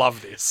what... I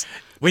love this.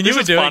 When this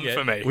you were doing fun it,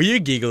 for me. Were you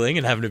giggling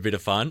and having a bit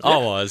of fun? Yeah. I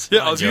was.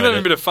 Yeah, I was enjoyed having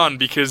a it. bit of fun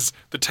because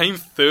the team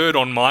third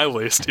on my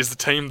list is the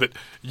team that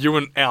you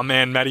and our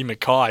man Matty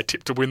Mackay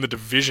tipped to win the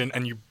division,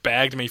 and you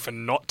bagged me for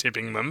not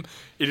tipping them.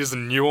 It is the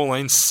New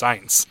Orleans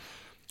Saints.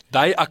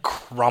 They are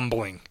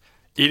crumbling.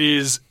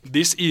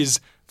 This is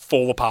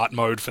fall-apart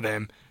mode for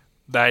them.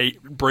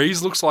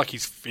 Breeze looks like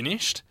he's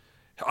finished.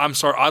 I'm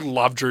sorry, I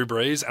love Drew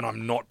Brees, and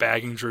I'm not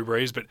bagging Drew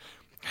Brees, but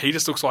he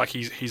just looks like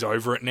he's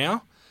over it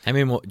now. How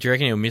many more? Do you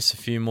reckon he'll miss a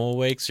few more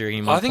weeks? Do you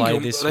reckon he might play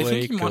this week? I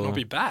think he might not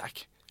be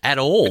back. At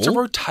all? It's a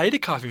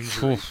rotator cuff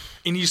injury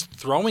in his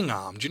throwing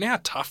arm. Do you know how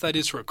tough that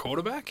is for a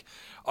quarterback?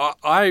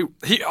 I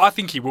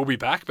think he will be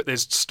back, but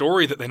there's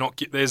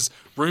there's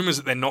rumours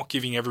that they're not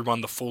giving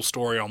everyone the full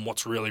story on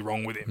what's really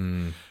wrong with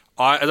him.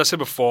 As I said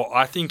before,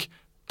 I think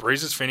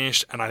Breeze is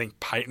finished, and I think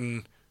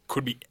Peyton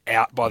could be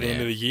out by the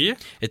end of the year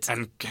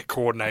and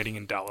coordinating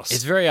in Dallas.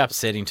 It's very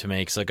upsetting to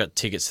me because I got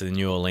tickets to the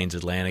New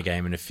Orleans-Atlanta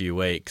game in a few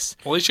weeks.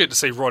 Well, at least you get to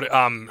see Julio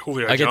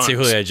Jones. I get to see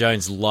Julio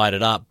Jones light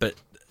it up, but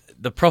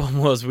the problem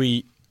was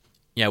we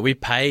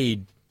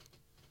paid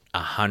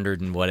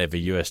 $100 and whatever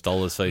US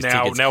dollars for those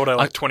tickets. Now what are they,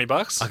 like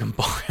 $20? I can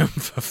buy them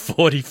for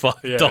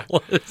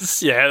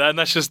 $45. Yeah, and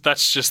that's just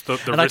the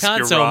and risk I can't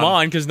you sell run.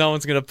 mine because no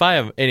one's going to pay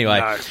them.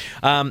 Anyway,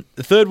 No.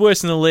 the third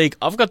worst in the league,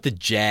 I've got the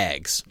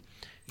Jags.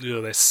 Ew,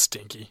 they're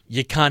stinky.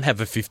 You can't have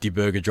a 50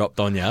 burger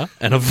dropped on you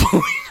and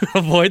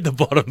avoid the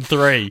bottom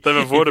 3. They've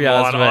avoided if you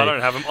mine. ask me. I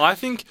don't have them. I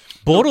think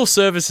Bortle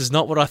service is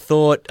not what I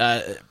thought.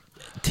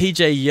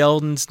 TJ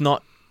Yeldon's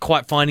not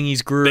quite finding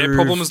his groove. their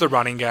problem is the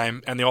running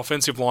game, and the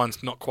offensive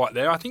line's not quite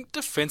there. I think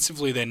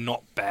defensively they're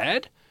not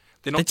bad.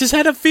 They're They not, just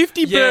had a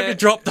 50 burger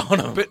dropped on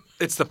them. but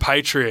it's the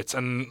Patriots,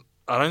 and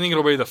I don't think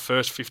it'll be the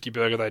first 50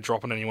 burger they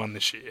drop on anyone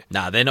this year.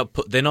 Nah, they're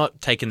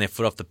not taking their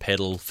foot off the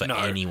pedal for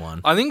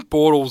anyone. I think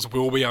Bortles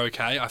will be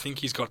okay. I think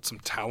he's got some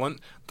talent.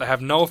 They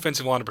have no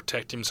offensive line to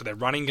protect him, so their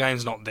running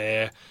game's not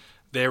there.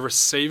 Their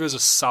receivers are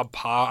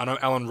subpar. I know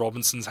Allen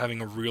Robinson's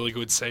having a really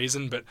good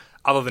season, but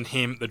other than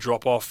him, the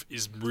drop-off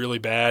is really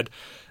bad.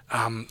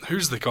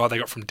 Who's the guy they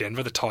got from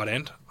Denver, the tight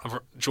end?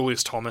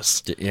 Julius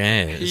Thomas.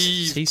 Yeah.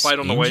 He played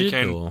on the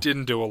weekend,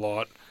 didn't do a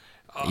lot.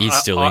 He's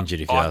still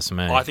injured, if you ask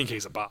me. I think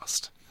he's a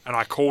bust. And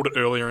I called it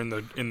earlier in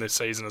the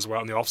season as well,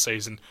 in the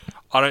off-season.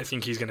 I don't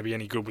think he's going to be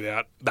any good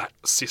without that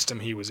system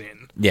he was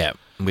in. Yeah,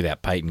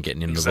 without Peyton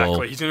getting him the ball.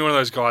 Exactly. He's going to be one of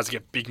those guys that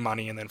get big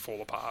money and then fall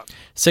apart.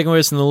 Second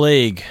worst in the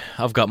league,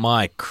 I've got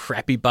my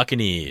crappy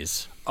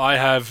Buccaneers. I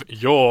have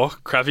your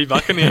crappy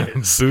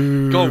Buccaneers.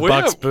 Boo, God,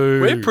 Bucks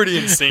boo. We're pretty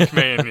in sync,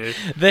 me and you.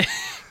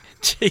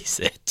 Jeez,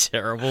 they're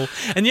terrible.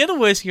 And the other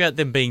worst thing about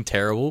them being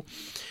terrible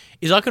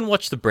is I can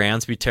watch the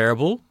Browns be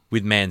terrible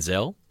with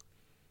Manziel,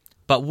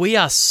 but we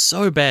are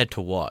so bad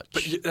to watch.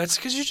 But that's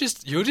because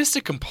you're just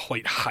a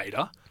complete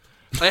hater.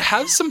 They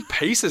have some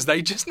pieces.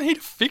 They just need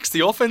to fix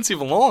the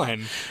offensive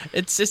line.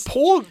 It's just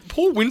Poor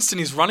Winston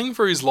is running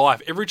for his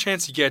life every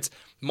chance he gets.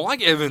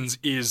 Mike Evans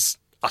is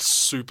a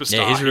superstar.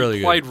 Yeah, he's really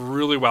he played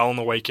really well on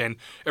the weekend.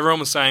 Everyone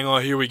was saying, "Oh,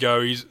 here we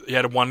go. He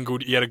had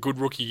a good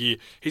rookie year.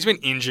 He's been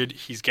injured.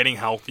 He's getting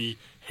healthy.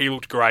 He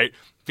looked great."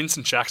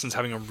 Vincent Jackson's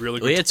having a really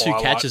good he had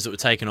twilight. 2 catches that were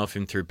taken off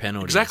him through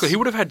penalties. Exactly. He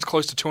would have had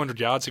close to 200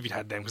 yards if he'd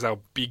had them because they were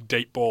big,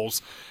 deep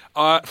balls.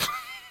 I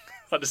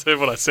just heard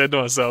what I said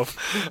to myself.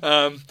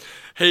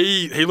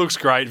 He looks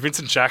great.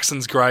 Vincent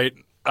Jackson's great.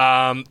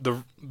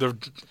 The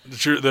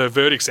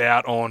verdict's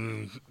out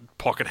on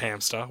Pocket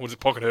Hamster. Was it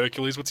Pocket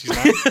Hercules? What's his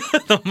name?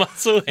 The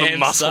muscle The hamster.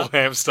 muscle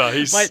hamster.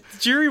 He's, Mate, the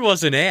jury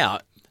wasn't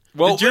out.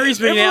 well, the jury's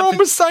been out. everyone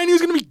was saying he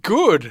was going to be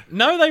good.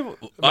 No, they...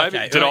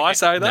 Maybe- did I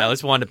say that? No,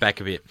 let's wind it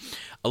back a bit.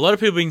 A lot of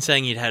people have been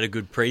saying he'd had a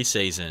good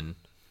preseason,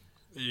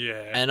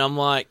 Yeah. and I'm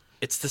like,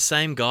 it's the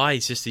same guy.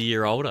 He's just a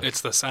year older.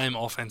 It's the same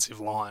offensive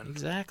line.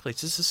 Exactly.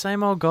 It's just the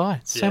same old guy.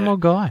 It's the Yeah. same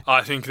old guy.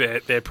 I think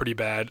they're pretty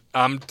bad.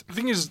 The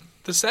thing is,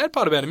 the sad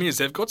part about him is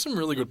they've got some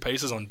really good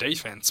pieces on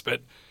defense,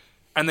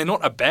 and they're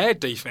not a bad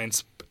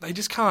defense, but they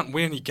just can't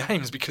win any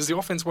games because the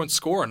offense won't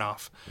score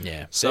enough.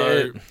 Yeah.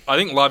 So I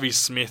think Lovie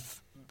Smith,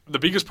 the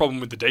biggest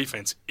problem with the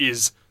defense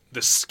is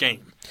the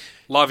scheme.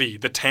 Lovie,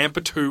 the Tampa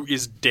 2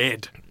 is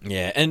dead.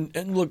 Yeah, and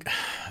look,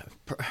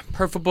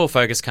 Pro Football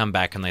Focus come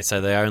back and they say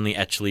they only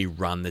actually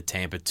run the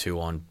Tampa 2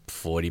 on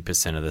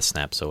 40% of the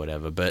snaps or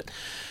whatever, but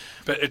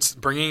it's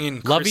bringing in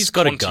Chris Lovey's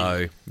got to Conte.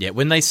 go. Yeah,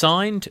 when they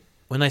signed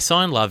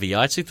Lovey,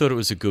 I actually thought it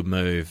was a good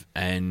move,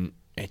 and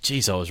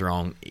geez, I was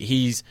wrong.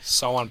 He's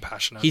So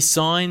unpassionate. he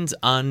signs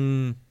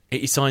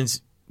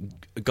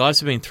guys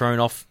who've been thrown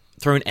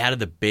out of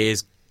the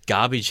Bears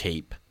garbage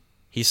heap.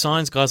 He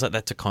signs guys like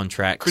that to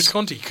contracts. Chris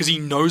Conte, because he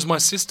knows my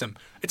system.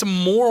 It's a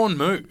moron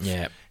move.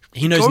 Yeah,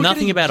 he knows Go get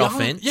nothing a about young-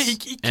 offense.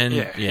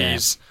 Yeah,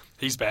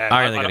 he's bad.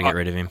 I really got to get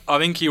rid of him. I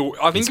think he'll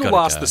He's gotta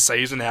last go. the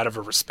season out of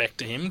a respect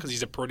to him because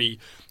he's a pretty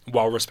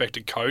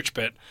well-respected coach.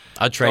 But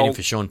I'd trade him Well-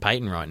 for Sean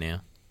Payton right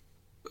now.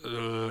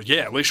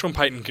 at least Sean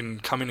Payton can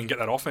come in and get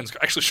that offense.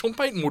 Actually, Sean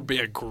Payton would be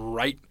a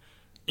great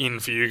in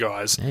for you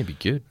guys. Yeah, he'd be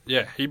good.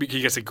 Yeah, he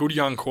gets a good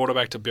young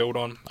quarterback to build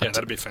on. Yeah,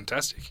 that'd be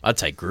fantastic. I'd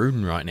take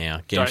Gruden right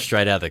now. Get him Don't-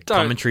 straight out of the don't-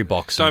 commentary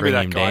box and Don't be bring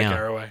that him guy, down.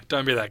 Garraway.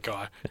 Don't be that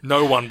guy.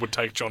 No one would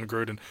take John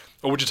Gruden.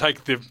 Or would you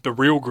take the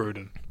real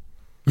Gruden?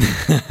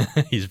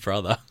 His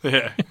brother.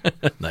 Yeah.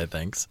 No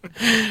thanks.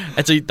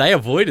 Actually, they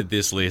avoided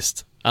this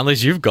list,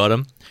 unless you've got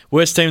them.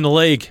 Worst team in the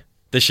league,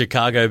 the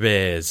Chicago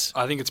Bears.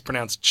 I think it's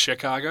pronounced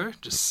Chicago,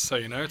 just so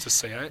you know. It's a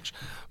CH.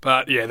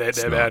 But yeah, they're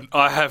not. bad.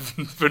 I have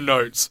for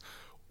notes,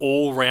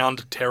 all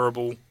round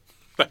terrible.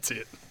 That's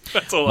it.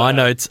 That's all I My have.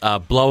 notes are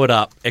blow it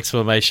up,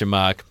 exclamation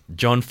mark.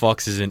 John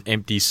Fox is an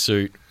empty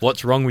suit.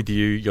 What's wrong with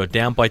you? You're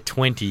down by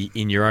 20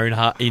 in your own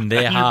in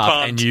their And you half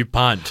punt. and you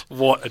punt.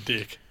 What a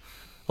dick.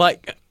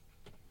 Like,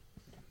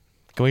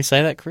 can we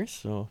say that,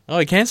 Chris? Or, oh,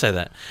 we can say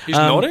that. He's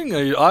nodding.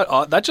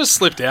 That just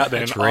slipped out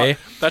then. That's rare.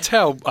 That's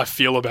how I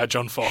feel about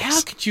John Fox.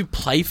 How could you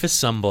play for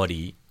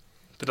somebody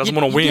that doesn't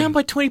want to You're win. down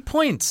by 20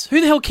 points. Who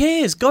the hell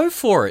cares? Go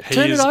for it. He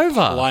Turn it is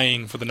over.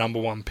 playing for the number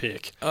 1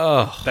 pick.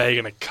 Oh, They're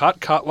going to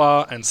cut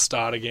Cutler and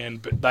start again,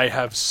 but they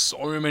have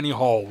so many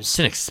holes. it's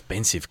an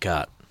expensive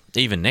cut.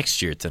 Even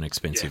next year, it's an Yeah,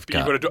 expensive but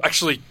you've cut. got to do.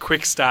 Actually,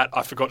 quick stat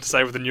I forgot to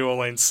say with the New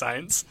Orleans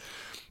Saints.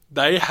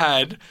 They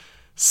had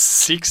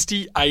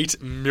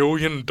 $68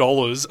 million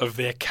of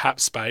their cap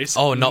space.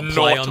 Oh, not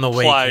play on the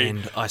play.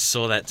 weekend. I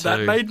saw that too. That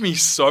made me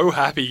so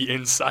happy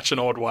in such an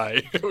odd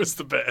way. It was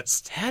the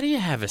best. How do you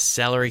have a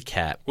salary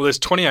cap Well, there's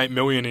 $28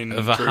 million in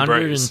of Drew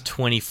Brees.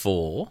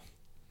 124?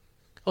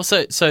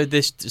 Also, so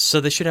they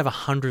should have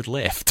 100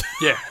 left.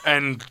 Yeah,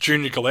 and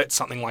Junior Gallette's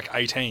something like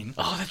 18.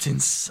 Oh, that's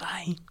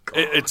insane.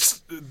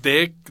 It's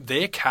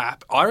their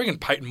cap. I reckon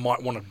Peyton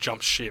might want to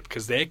jump ship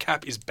because their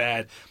cap is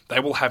bad.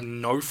 They will have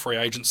no free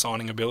agent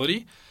signing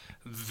ability.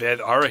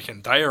 I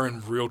reckon they are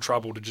in real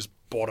trouble to just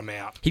bottom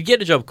out. He'd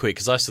get a job quick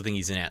because I still think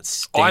he's an I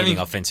outstanding think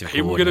offensive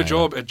he will get a coordinator.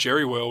 job at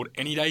Jerry World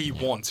any day he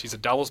wants. He's a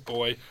Dallas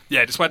boy.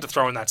 Yeah, just wanted to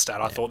throw in that stat.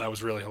 I thought that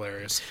was really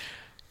hilarious.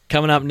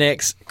 Coming up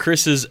next,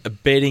 Chris's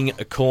betting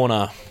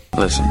corner.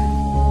 Listen,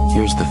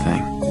 here's the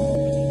thing.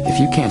 If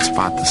you can't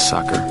spot the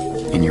sucker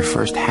in your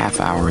first half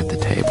hour at the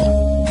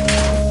table,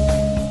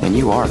 then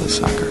you are the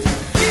sucker.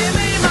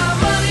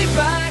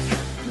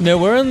 Now,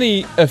 we're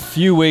only a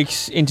few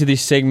weeks into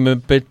this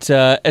segment, but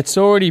it's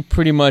already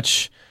pretty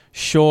much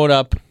shored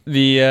up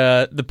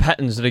the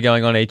patterns that are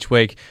going on each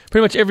week.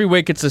 Pretty much every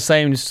week it's the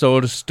same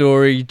sort of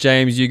story.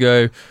 James, you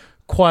go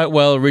quite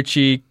well.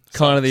 Richie,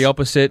 kind of the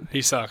opposite.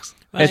 He sucks.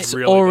 It's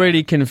really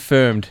already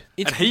confirmed.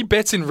 And he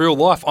bets in real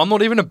life. I'm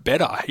not even a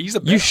bettor. He's a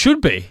bettor. You should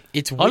be.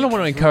 It's I don't weak.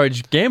 want to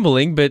encourage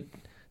gambling, but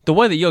the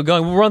way that you're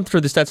going, we'll run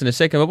through the stats in a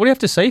second, but what do you have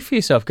to say for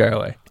yourself,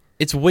 Garraway?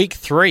 It's week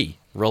 3.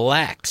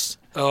 Relax.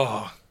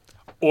 Oh,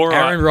 all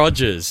right. Aaron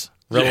Rodgers.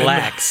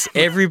 Relax.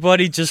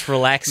 Everybody just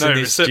relax in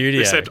this studio.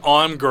 Except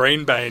I'm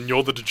Green Bay and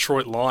you're the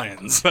Detroit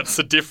Lions. That's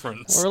the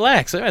difference.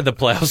 Relax. They had the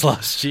playoffs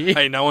last year.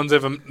 Hey, no one's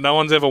ever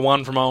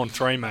won from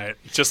 0-3, mate.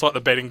 It's just like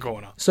the betting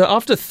corner. So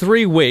after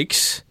 3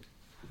 weeks,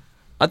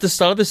 At the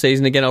start of the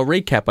season, again, I'll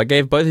recap. I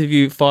gave both of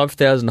you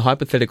 $5,000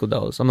 hypothetical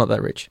dollars. I'm not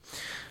that rich.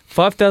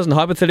 $5,000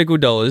 hypothetical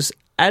dollars.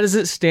 As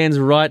it stands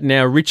right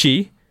now,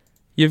 Richie,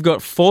 you've got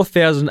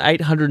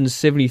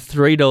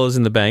 $4,873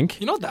 in the bank.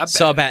 You're not that bad.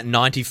 So about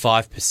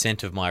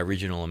 95% of my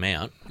original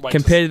amount. Wait,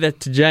 Compared that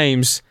to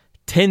James,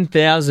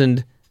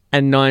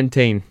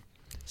 $10,019.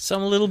 So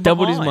I'm a little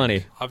Doubled his behind.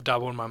 money. I've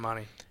doubled my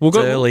money. We'll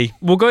go early.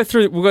 We'll go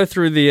through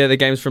the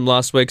games from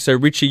last week. So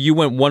Richie, you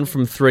went 1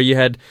 from 3. You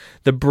had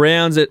the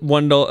Browns at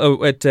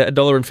 $1 at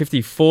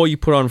 $1.54. You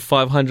put on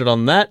 500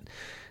 on that.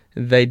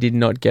 They did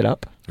not get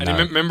up. And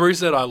remember he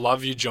said, "I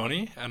love you,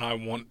 Johnny," and I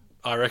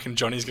reckon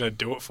Johnny's going to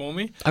do it for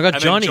me. I got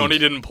and Johnny. Then Johnny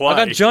didn't play.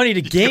 I got Johnny You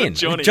again.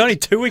 got Johnny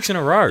 2 weeks in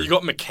a row. You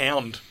got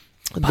McCown.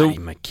 Buddy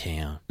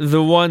McCown.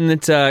 The one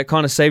that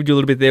kind of saved you a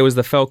little bit there was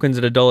the Falcons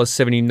at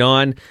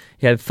 $1.79.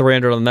 You had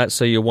 300 on that,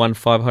 so you won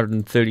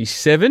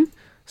 537.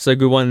 So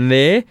good one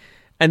there.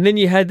 And then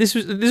you had this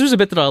was a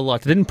bet that I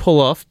liked. I didn't pull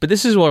off, but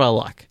this is what I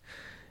like.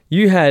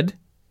 You had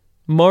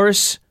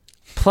Morris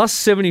plus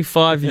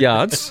 75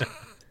 yards,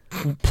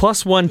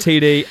 plus 1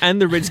 TD,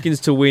 and the Redskins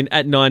to win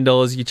at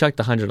 $9. You chucked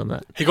 100 on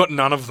that. He got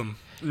none of them.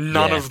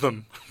 None Yeah. of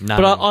them.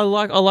 None But of them. I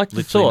like the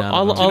Literally thought. none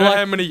of them. Do you know like,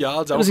 how many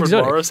yards was Alfred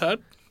exotic. Morris had?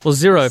 well,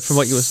 0 from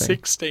what you were saying.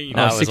 16.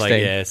 No, it was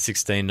 16.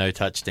 16 no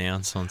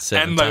touchdowns on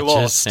 7 And they touches.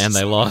 lost. And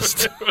they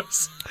lost.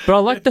 But I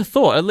like the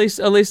thought. At least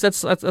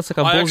that's like a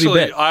ballsy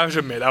bet. I have to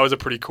admit, that was a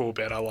pretty cool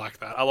bet. I like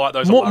that. I like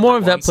those More elaborate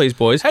of that, ones. please,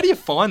 boys. How do you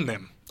find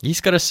them? You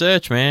just got to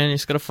search, man. You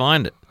just got to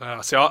find it.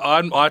 See,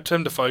 I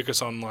tend to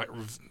focus on like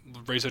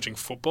researching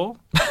football.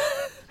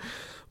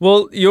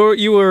 Well,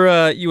 you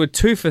were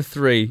 2 for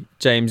 3,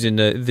 James, in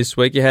this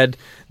week. You had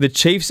the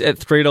Chiefs at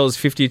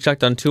 $3.50. You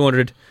chucked on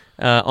 200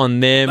 on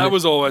them. That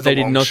was always they a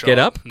did long not shot. get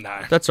up. No.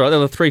 That's right. They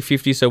were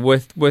 $3.50, so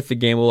worth the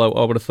gamble. I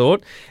would have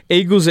thought.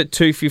 Eagles at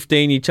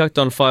 $2.15. You chucked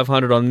on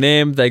 500 on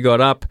them. They got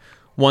up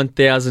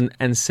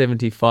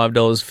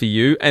 $1,075 for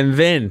you, and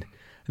then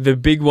the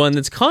big one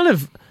that's kind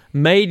of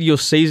made your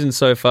season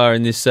so far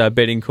in this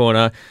betting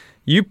corner.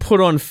 You put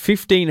on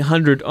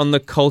 1,500 on the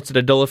Colts at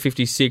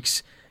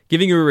 $1.56.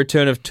 Giving you a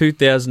return of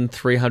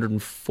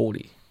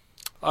 2,340.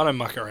 I don't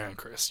muck around,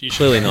 Chris. You should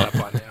Clearly know not.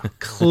 that by now.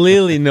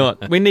 Clearly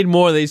not. We need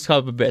more of these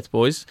type of bets,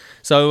 boys.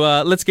 So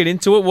let's get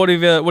into it. What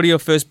are your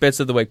first bets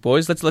of the week,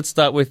 boys? Let's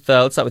start with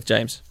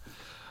James.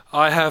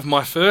 I have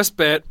my first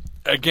bet.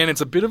 Again, it's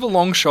a bit of a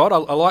long shot. I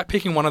like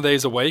picking one of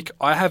these a week.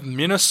 I have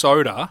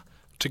Minnesota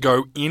to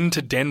go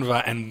into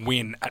Denver and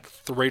win at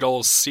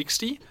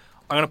 $3.60.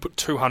 I'm going to put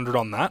 200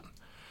 on that.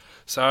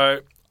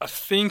 So I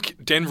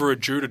think Denver are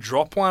due to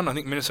drop one. I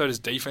think Minnesota's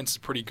defense is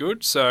pretty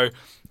good, so I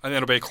think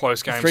it'll be a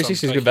close game. 360 is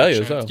So I'm good value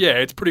taking a as well. chance. Yeah,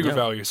 it's pretty good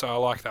value, so I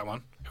like that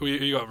one. Who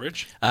you got,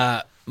 Rich?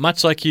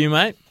 Much like you,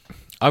 mate,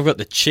 I've got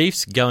the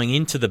Chiefs going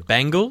into the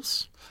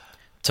Bengals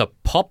to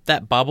pop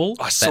that bubble.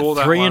 I saw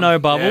that 3-0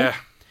 one. bubble Yeah.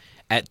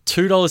 at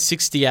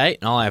 $2.68,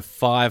 and I'll have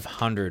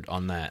 500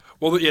 on that.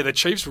 Well, yeah, the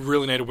Chiefs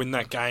really need to win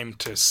that game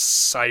to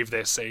save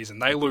their season.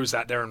 They lose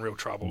that, they're in real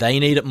trouble. They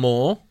need it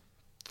more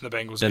The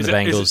Bengals. Then Is the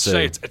it- is Bengals it-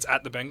 do. It's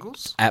at the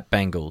Bengals? at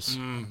Bengals.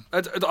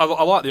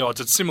 I like the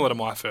odds. It's similar to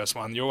my first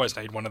one. You always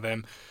need one of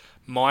them.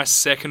 My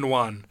second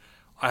one,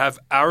 I have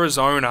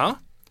Arizona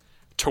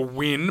to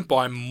win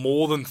by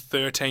more than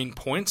 13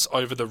 points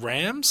over the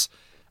Rams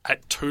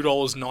at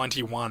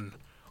 $2.91.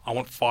 I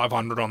want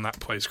 500 on that,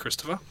 please,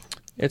 Christopher.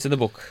 It's in the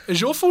book. Is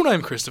your full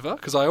name Christopher?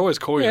 Because I always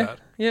call you Yeah, that.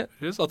 yeah.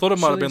 It is? I thought it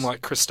might have Sure been is.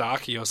 like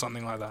Christaki or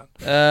something like that.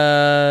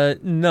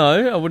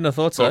 No, I wouldn't have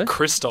thought so. Or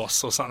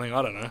Christos or something.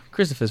 I don't know.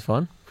 Christopher's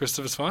fine.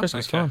 Christopher's fine?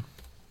 Christopher's Okay. fine.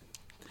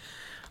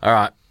 All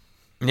right.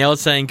 Now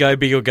it's saying go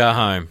big or go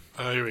home.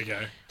 Oh, here we go.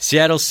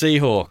 Seattle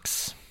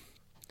Seahawks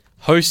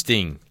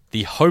hosting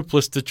the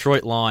hopeless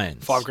Detroit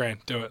Lions.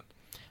 $5,000. Do it.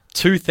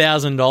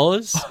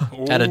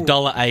 $2,000 at Ooh.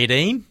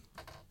 $1.18.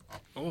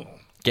 Ooh.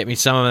 Get me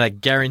some of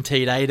that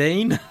guaranteed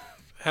 18.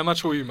 How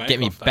much will you make Get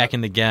me off that? back in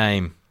the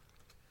game.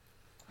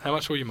 How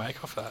much will you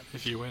make off that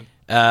if you win?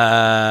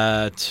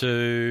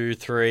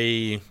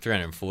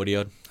 340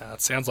 odd.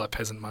 It sounds like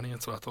peasant money.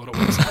 That's what I thought it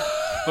was.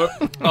 Look,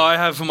 I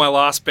have for my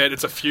last bet.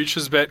 It's a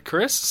futures bet,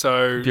 Chris.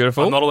 So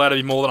Beautiful. I'm not allowed to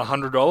be more than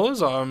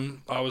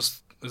 $100.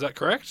 Is that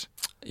correct?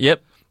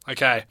 Yep,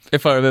 Okay.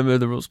 if I remember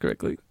the rules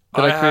correctly.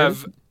 Did I create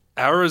have it?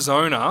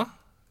 Arizona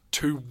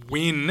to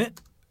win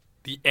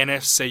the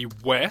NFC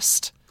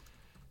West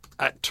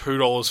at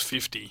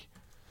 $2.50.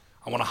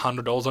 I want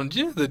 $100 on. Do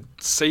you know the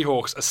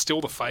Seahawks are still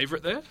the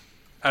favourite there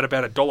at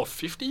about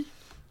 $1.50?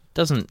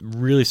 Doesn't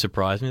really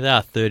surprise me. They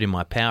are third in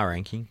my power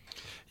ranking.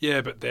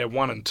 Yeah, but they're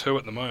 1 and 2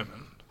 at the moment.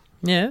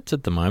 Yeah, it's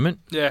at the moment.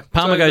 Yeah,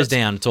 Palmer so goes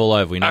that's- down. It's all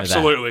over. We know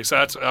Absolutely. So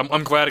that's,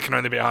 I'm glad it can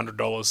only be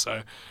 $100.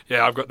 So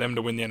yeah, I've got them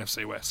to win the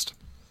NFC West.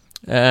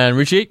 And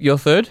Richie, your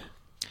third? that.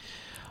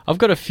 I've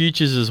got a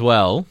futures as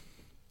well,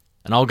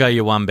 and I'll go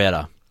you one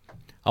better.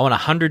 I want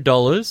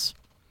 $100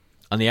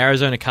 on the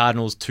Arizona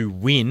Cardinals to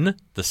win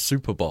the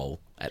Super Bowl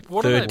at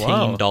What are they?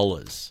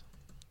 $13.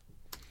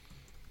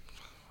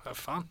 Have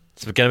fun.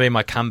 It's going to be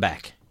my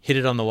comeback. Hit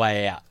it on the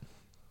way out.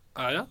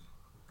 Oh yeah.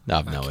 I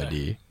have no Okay.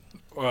 idea.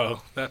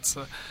 Well, that's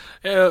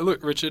yeah.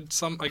 Look, Richard.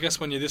 I guess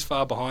when you're this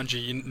far behind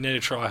you need to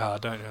try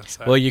hard, don't you?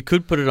 So. Well, you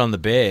could put it on the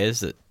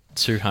Bears at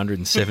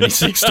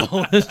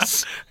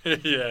 $276.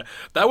 Yeah,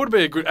 that would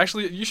be a good.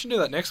 Actually, you should do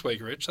that next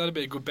week, Rich. That'd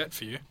be a good bet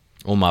for you.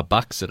 Or my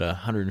Bucks at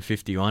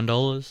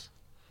 $151.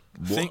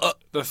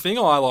 The thing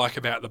I like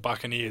about the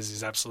Buccaneers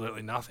is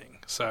absolutely nothing.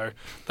 So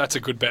that's a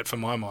good bet for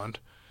my mind.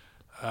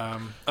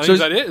 Is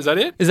that it? Is that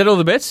it? Is that all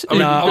the bets? Are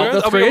we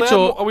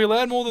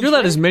allowed more than You're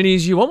allowed three? as many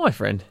as you want, my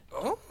friend.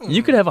 Oh.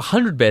 You could have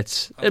 100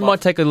 bets. It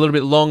might take a little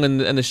bit long and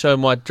the show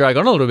might drag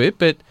on a little bit,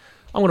 but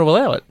I'm going to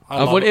allow it. I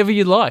love Whatever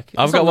you'd like.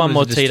 I've It's got not one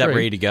more limited to teed up three.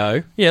 ready to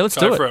go. Yeah, let's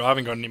Go do for it. it. I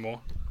haven't got any more.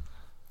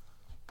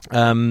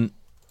 And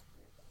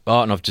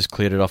I've just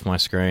cleared it off my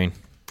screen.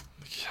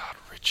 God,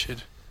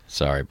 Richard.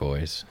 Sorry,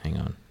 boys. Hang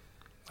on.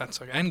 That's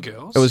okay. And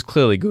girls. It was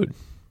clearly good.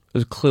 It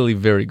was clearly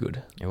very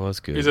good. It was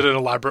good. Is it an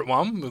elaborate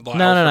one? With like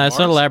No, Alfred it's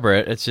not Morris?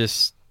 elaborate. It's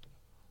just...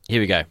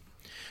 Here we go.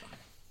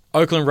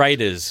 Oakland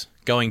Raiders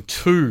going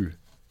to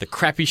the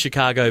crappy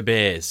Chicago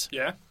Bears.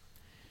 Yeah.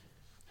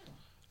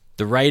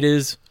 The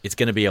Raiders, it's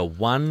going to be a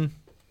 1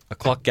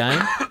 o'clock game.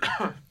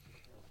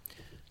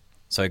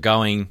 So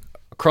going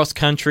across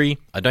country,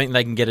 I don't think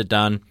they can get it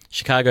done.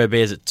 Chicago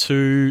Bears at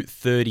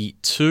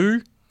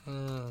 232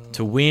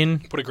 to win.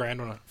 Put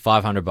 $1,000 on it.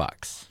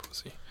 $500.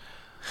 Pussy.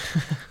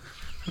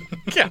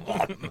 Come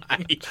on,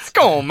 mate.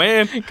 Come on,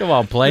 man. Come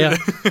on, player.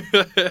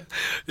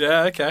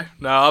 Yeah, okay.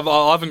 No,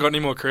 I haven't got any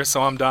more, Chris,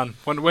 so I'm done.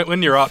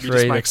 When you're up, you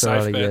just Three, make that's all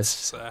right, safe I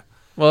bets. guess.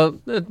 So,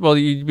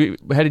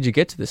 How did you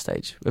get to the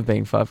stage of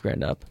being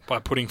 $5,000 up? by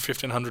putting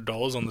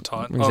 $1,500 on the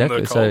tight, Exactly.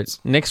 on the So Colts.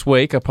 next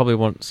week, I probably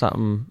want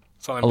something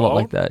Something a lot bold.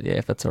 like that. Yeah,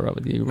 if that's all right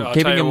with you. No, I'll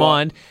Keeping tell you in what.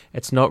 mind,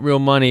 it's not real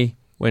money.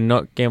 We're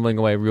not gambling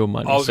away real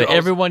money. I was- So I was-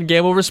 everyone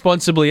gamble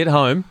responsibly at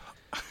home.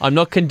 I'm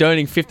not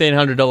condoning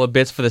 $1,500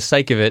 bets for the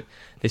sake of it.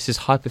 This is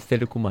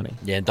hypothetical money.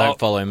 Yeah, don't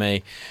follow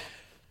me.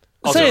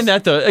 Saying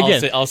that though,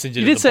 again, I'll send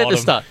you you to did the say at the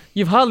bottom. start,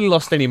 you've hardly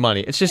lost any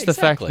money. It's just the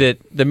fact Exactly. that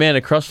the man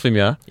across from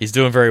you He's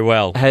doing very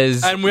well.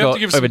 has And we have got to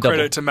give over some double.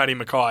 credit to Matty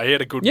Mackay. He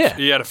had a good. Yeah,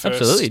 he had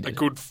absolutely he a did.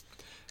 good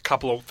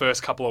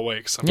first couple of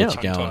weeks. I'm Yeah. Get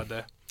you tongue-tied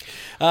going.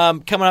 there.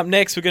 Coming up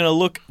next, we're going to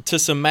look to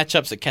some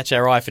matchups that catch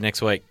our eye for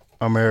next week.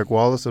 I'm Eric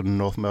Wallace of the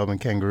North Melbourne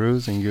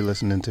Kangaroos, and you're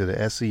listening to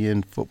the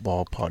SEN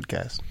Football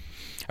Podcast.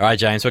 All right,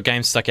 James, what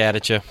games stuck out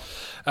at you?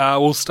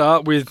 We'll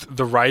start with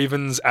the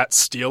Ravens at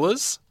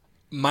Steelers.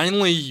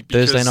 Mainly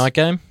because Thursday night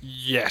game?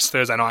 Yes,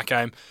 Thursday night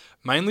game.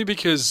 Mainly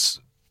because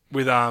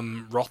with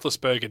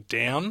Roethlisberger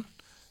down,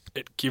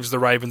 it gives the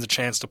Ravens a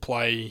chance to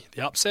play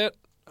the upset.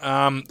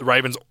 The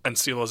Ravens and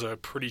Steelers are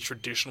pretty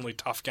traditionally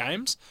tough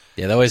games.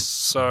 Yeah, they always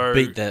So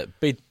beat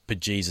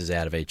bejesus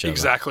out of each other.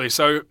 exactly.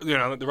 So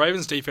the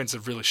Ravens' defense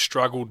have really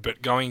struggled,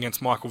 but going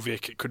against Michael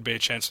Vick, it could be a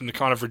chance for them to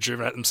kind of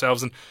rejuvenate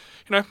themselves. And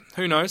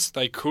who knows?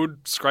 They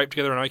could scrape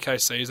together an okay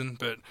season,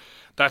 but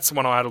that's the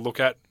one I had to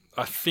look at.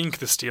 I think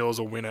the Steelers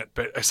will win it,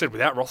 but I said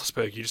without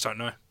Roethlisberger, you just don't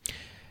know.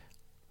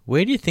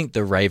 Where do you think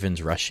the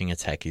Ravens' rushing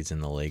attack is in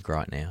the league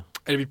right now?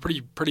 It'd be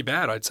pretty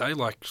bad, I'd say,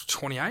 like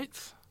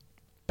 28th.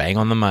 Bang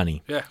on the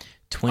money. Yeah.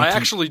 28. I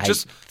actually,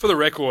 just for the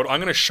record, I'm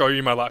going to show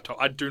you my laptop.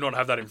 I do not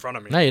have that in front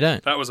of me. No, you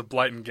don't. That was a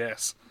blatant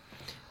guess.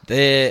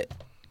 That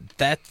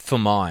for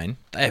mine,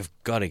 they've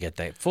got to get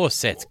that. 4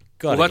 sets.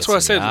 Well, that's what I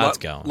said. Yards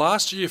going.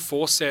 Last year,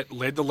 Forsett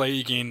led the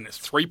league in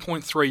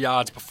 3.3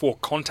 yards before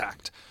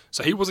contact.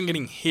 So he wasn't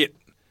getting hit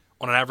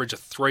on an average of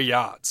 3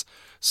 yards.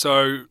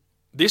 So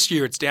this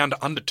year, it's down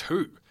to under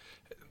 2.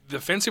 The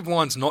offensive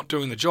line's not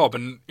doing the job.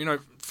 And,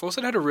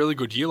 Forsett had a really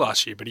good year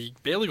last year, but he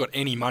barely got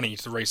any money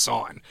to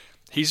re-sign.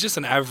 He's just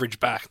an average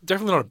back.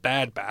 Definitely not a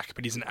bad back,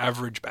 but he's an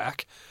average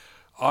back.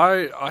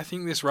 I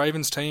think this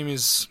Ravens team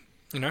is,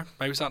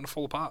 maybe starting to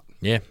fall apart.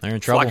 Yeah, they're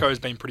in trouble. Flacco's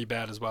been pretty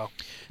bad as well.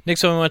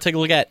 Next one we want to take a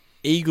look at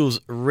Eagles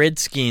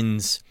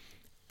Redskins.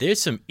 There's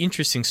some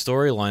interesting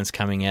storylines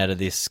coming out of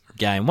this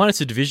game. One,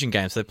 it's a division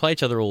game, so they play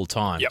each other all the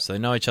time, Yep. so they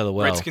know each other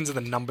well. Redskins are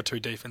the number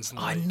 2 defense in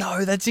the I league.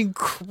 know, that's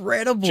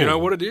incredible. Do you know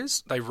what it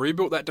is? They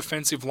rebuilt that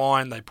defensive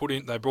line. They brought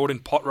in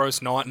Pot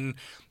Roast Knighton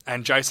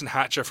and Jason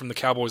Hatcher from the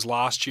Cowboys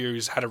last year,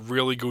 who's had a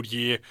really good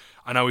year.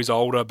 I know he's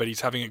older, but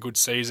he's having a good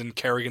season.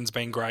 Kerrigan's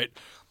been great.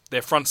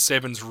 Their front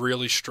seven's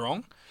really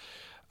strong.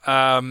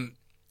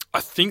 I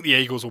think the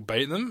Eagles will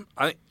beat them.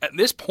 At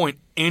this point,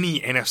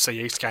 any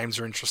NFC East games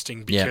are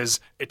interesting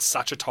because it's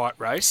such a tight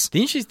race.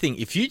 The interesting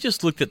thing, if you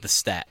just looked at the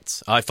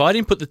stats, if I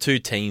didn't put the two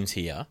teams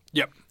here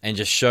Yep. and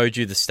just showed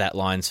you the stat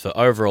lines for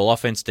overall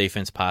offense,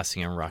 defense,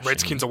 passing, and rushing,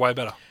 Redskins are way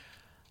better.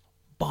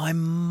 by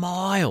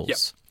miles. Yep.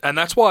 And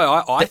that's why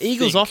I The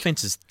Eagles' think,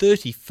 offense is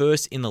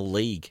 31st in the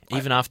league,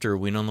 even after a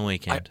win on the I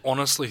weekend.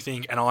 honestly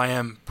think, and I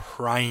am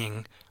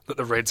praying that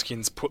the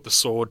Redskins put the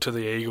sword to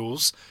the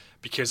Eagles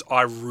because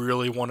I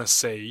really want to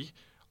see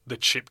the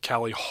Chip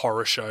Kelly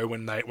horror show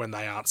when they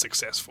aren't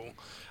successful.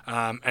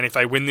 And if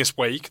they win this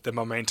week, the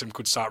momentum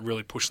could start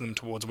really pushing them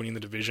towards winning the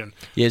division.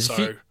 Yeah,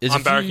 so there's a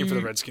I'm barracking few- for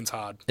the Redskins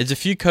hard. There's a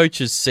few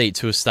coaches' seats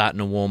who are starting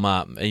to warm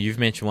up. You've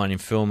mentioned one in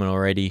Philman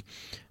already.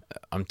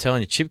 I'm telling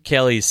you, Chip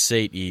Kelly's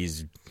seat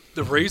is...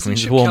 The reason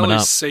He's Chip warming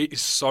Kelly's up. seat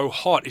is so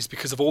hot is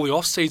because of all the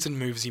off-season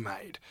moves he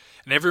made.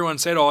 And everyone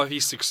said, if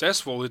he's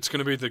successful, it's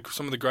going to be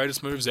some of the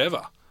greatest moves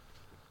ever.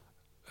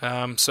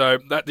 So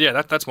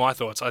that's my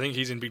thoughts. I think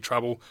he's in big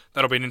trouble.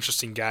 That'll be an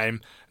interesting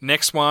game.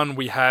 Next one,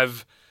 we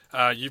have,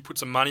 you put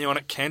some money on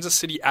it, Kansas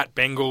City at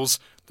Bengals.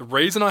 The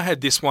reason I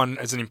had this one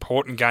as an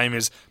important game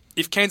is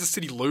if Kansas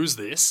City lose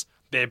this,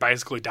 they're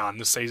basically done.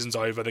 The season's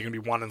over. They're going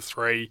to be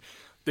 1-3.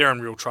 They're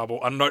in real trouble.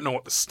 I don't know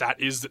what the stat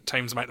is that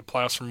teams make the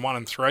playoffs from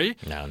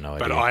 1-3. No idea.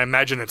 But I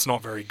imagine it's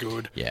not very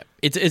good. Yeah,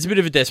 it's a bit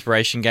of a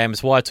desperation game.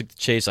 It's why I took the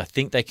Chiefs. I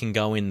think they can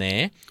go in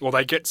there. Well,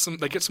 they get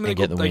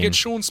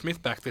Sean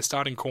Smith back, their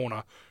starting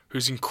corner,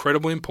 who's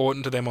incredibly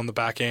important to them on the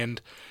back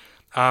end.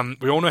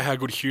 We all know how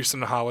good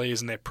Houston and Harley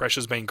is, and their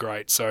pressure's been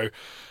great. So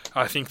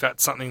I think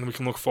that's something we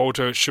can look forward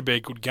to. It should be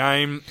a good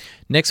game.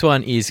 Next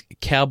one is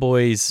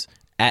Cowboys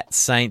at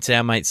Saints.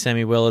 Our mate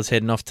Sammy Weller's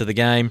heading off to the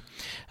game.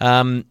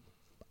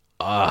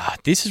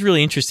 This is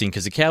really interesting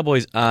because the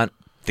Cowboys aren't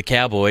the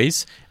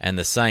Cowboys, and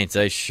the Saints,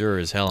 they sure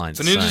as hell ain't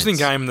the Saints. It's an interesting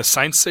game. The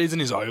Saints season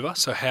is over,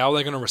 so how are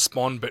they going to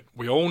respond? But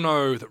we all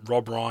know that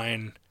Rob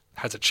Ryan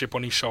has a chip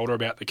on his shoulder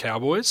about the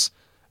Cowboys,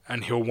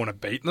 and he'll want to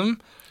beat them.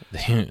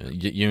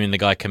 You mean the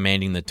guy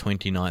commanding the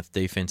 29th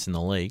defense in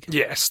the league?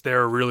 Yes,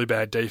 they're a really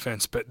bad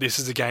defense, but this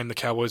is a game the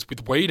Cowboys,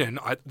 with Whedon,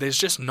 there's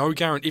just no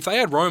guarantee. If they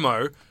had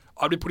Romo,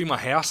 I'd be putting my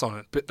house on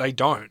it, but they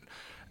don't.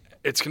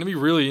 It's going to be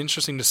really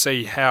interesting to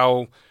see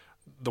how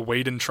the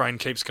Whedon train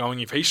keeps going.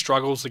 If he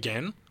struggles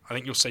again, I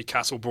think you'll see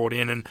Castle brought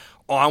in, and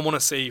I want to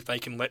see if they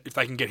can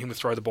get him to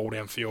throw the ball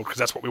downfield, because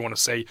that's what we want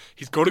to see.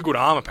 He's got a good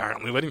arm,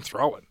 apparently. Let him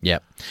throw it.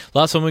 Yep.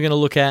 Last one we're going to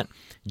look at,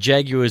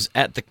 Jaguars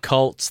at the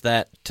Colts,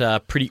 that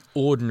pretty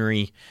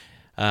ordinary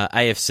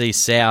AFC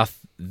South.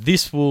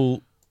 This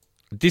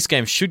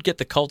game should get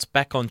the Colts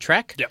back on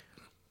track. Yep.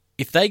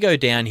 If they go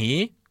down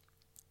here,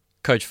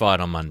 coach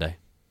fired on Monday.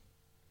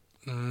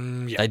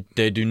 Yeah.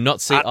 They do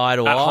not see eye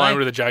to at eye. home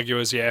with the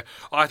Jaguars, yeah.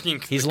 I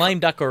think he's lame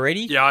duck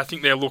already. Yeah, I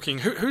think they're looking.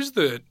 Who's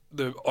the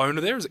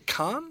owner there? Is it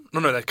Khan?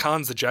 No,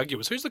 Khan's the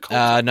Jaguars. Who's the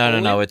Colts?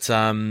 No. It's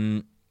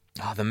the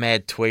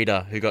mad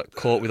tweeter who got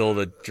caught with all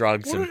the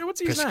drugs and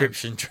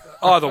prescription drugs.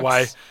 Either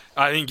way,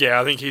 I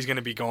think he's going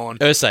to be gone.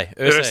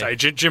 Irsay.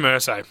 Jim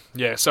Irsay.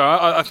 Yeah, so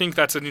I think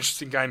that's an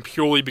interesting game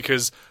purely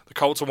because the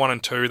Colts are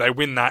 1-2. They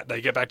win that, they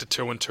get back to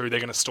 2-2. They're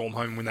going to storm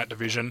home and win that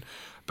division.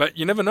 But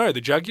you never know.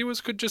 The Jaguars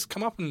could just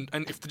come up and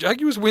if the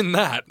Jaguars win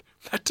that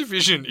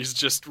division is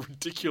just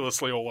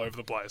ridiculously all over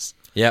the place.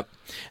 Yep.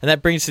 And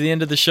that brings us to the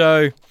end of the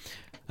show.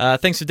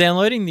 Thanks for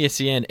downloading the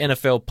SEN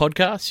NFL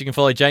podcast. You can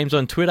follow James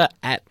on Twitter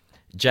at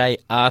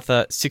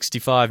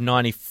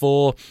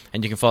JArthur6594,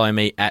 and you can follow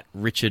me at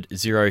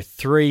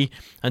Richard03.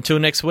 Until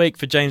next week,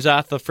 for James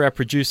Arthur, for our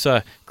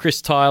producer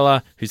Chris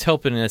Tyler, who's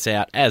helping us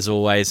out as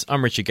always,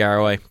 I'm Richard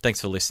Garraway.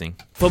 Thanks for listening.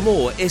 For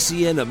more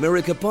SEN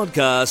America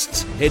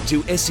podcasts, head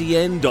to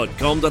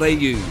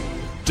sen.com.au.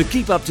 To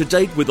keep up to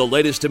date with the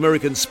latest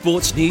American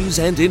sports news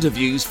and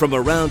interviews from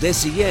around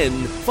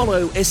SEN,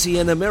 follow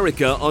SEN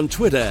America on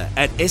Twitter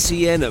at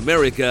SEN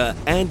America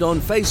and on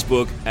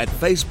Facebook at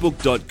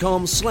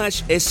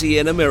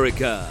facebook.com/SEN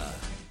America.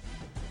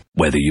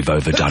 Whether you've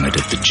overdone it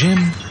at the gym,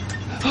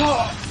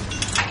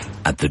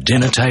 at the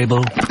dinner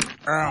table,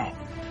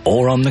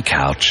 or on the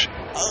couch,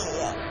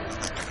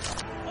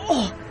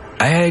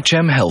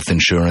 AHM Health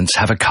Insurance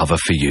have a cover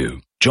for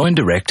you. Join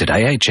direct at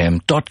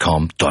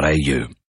ahm.com.au.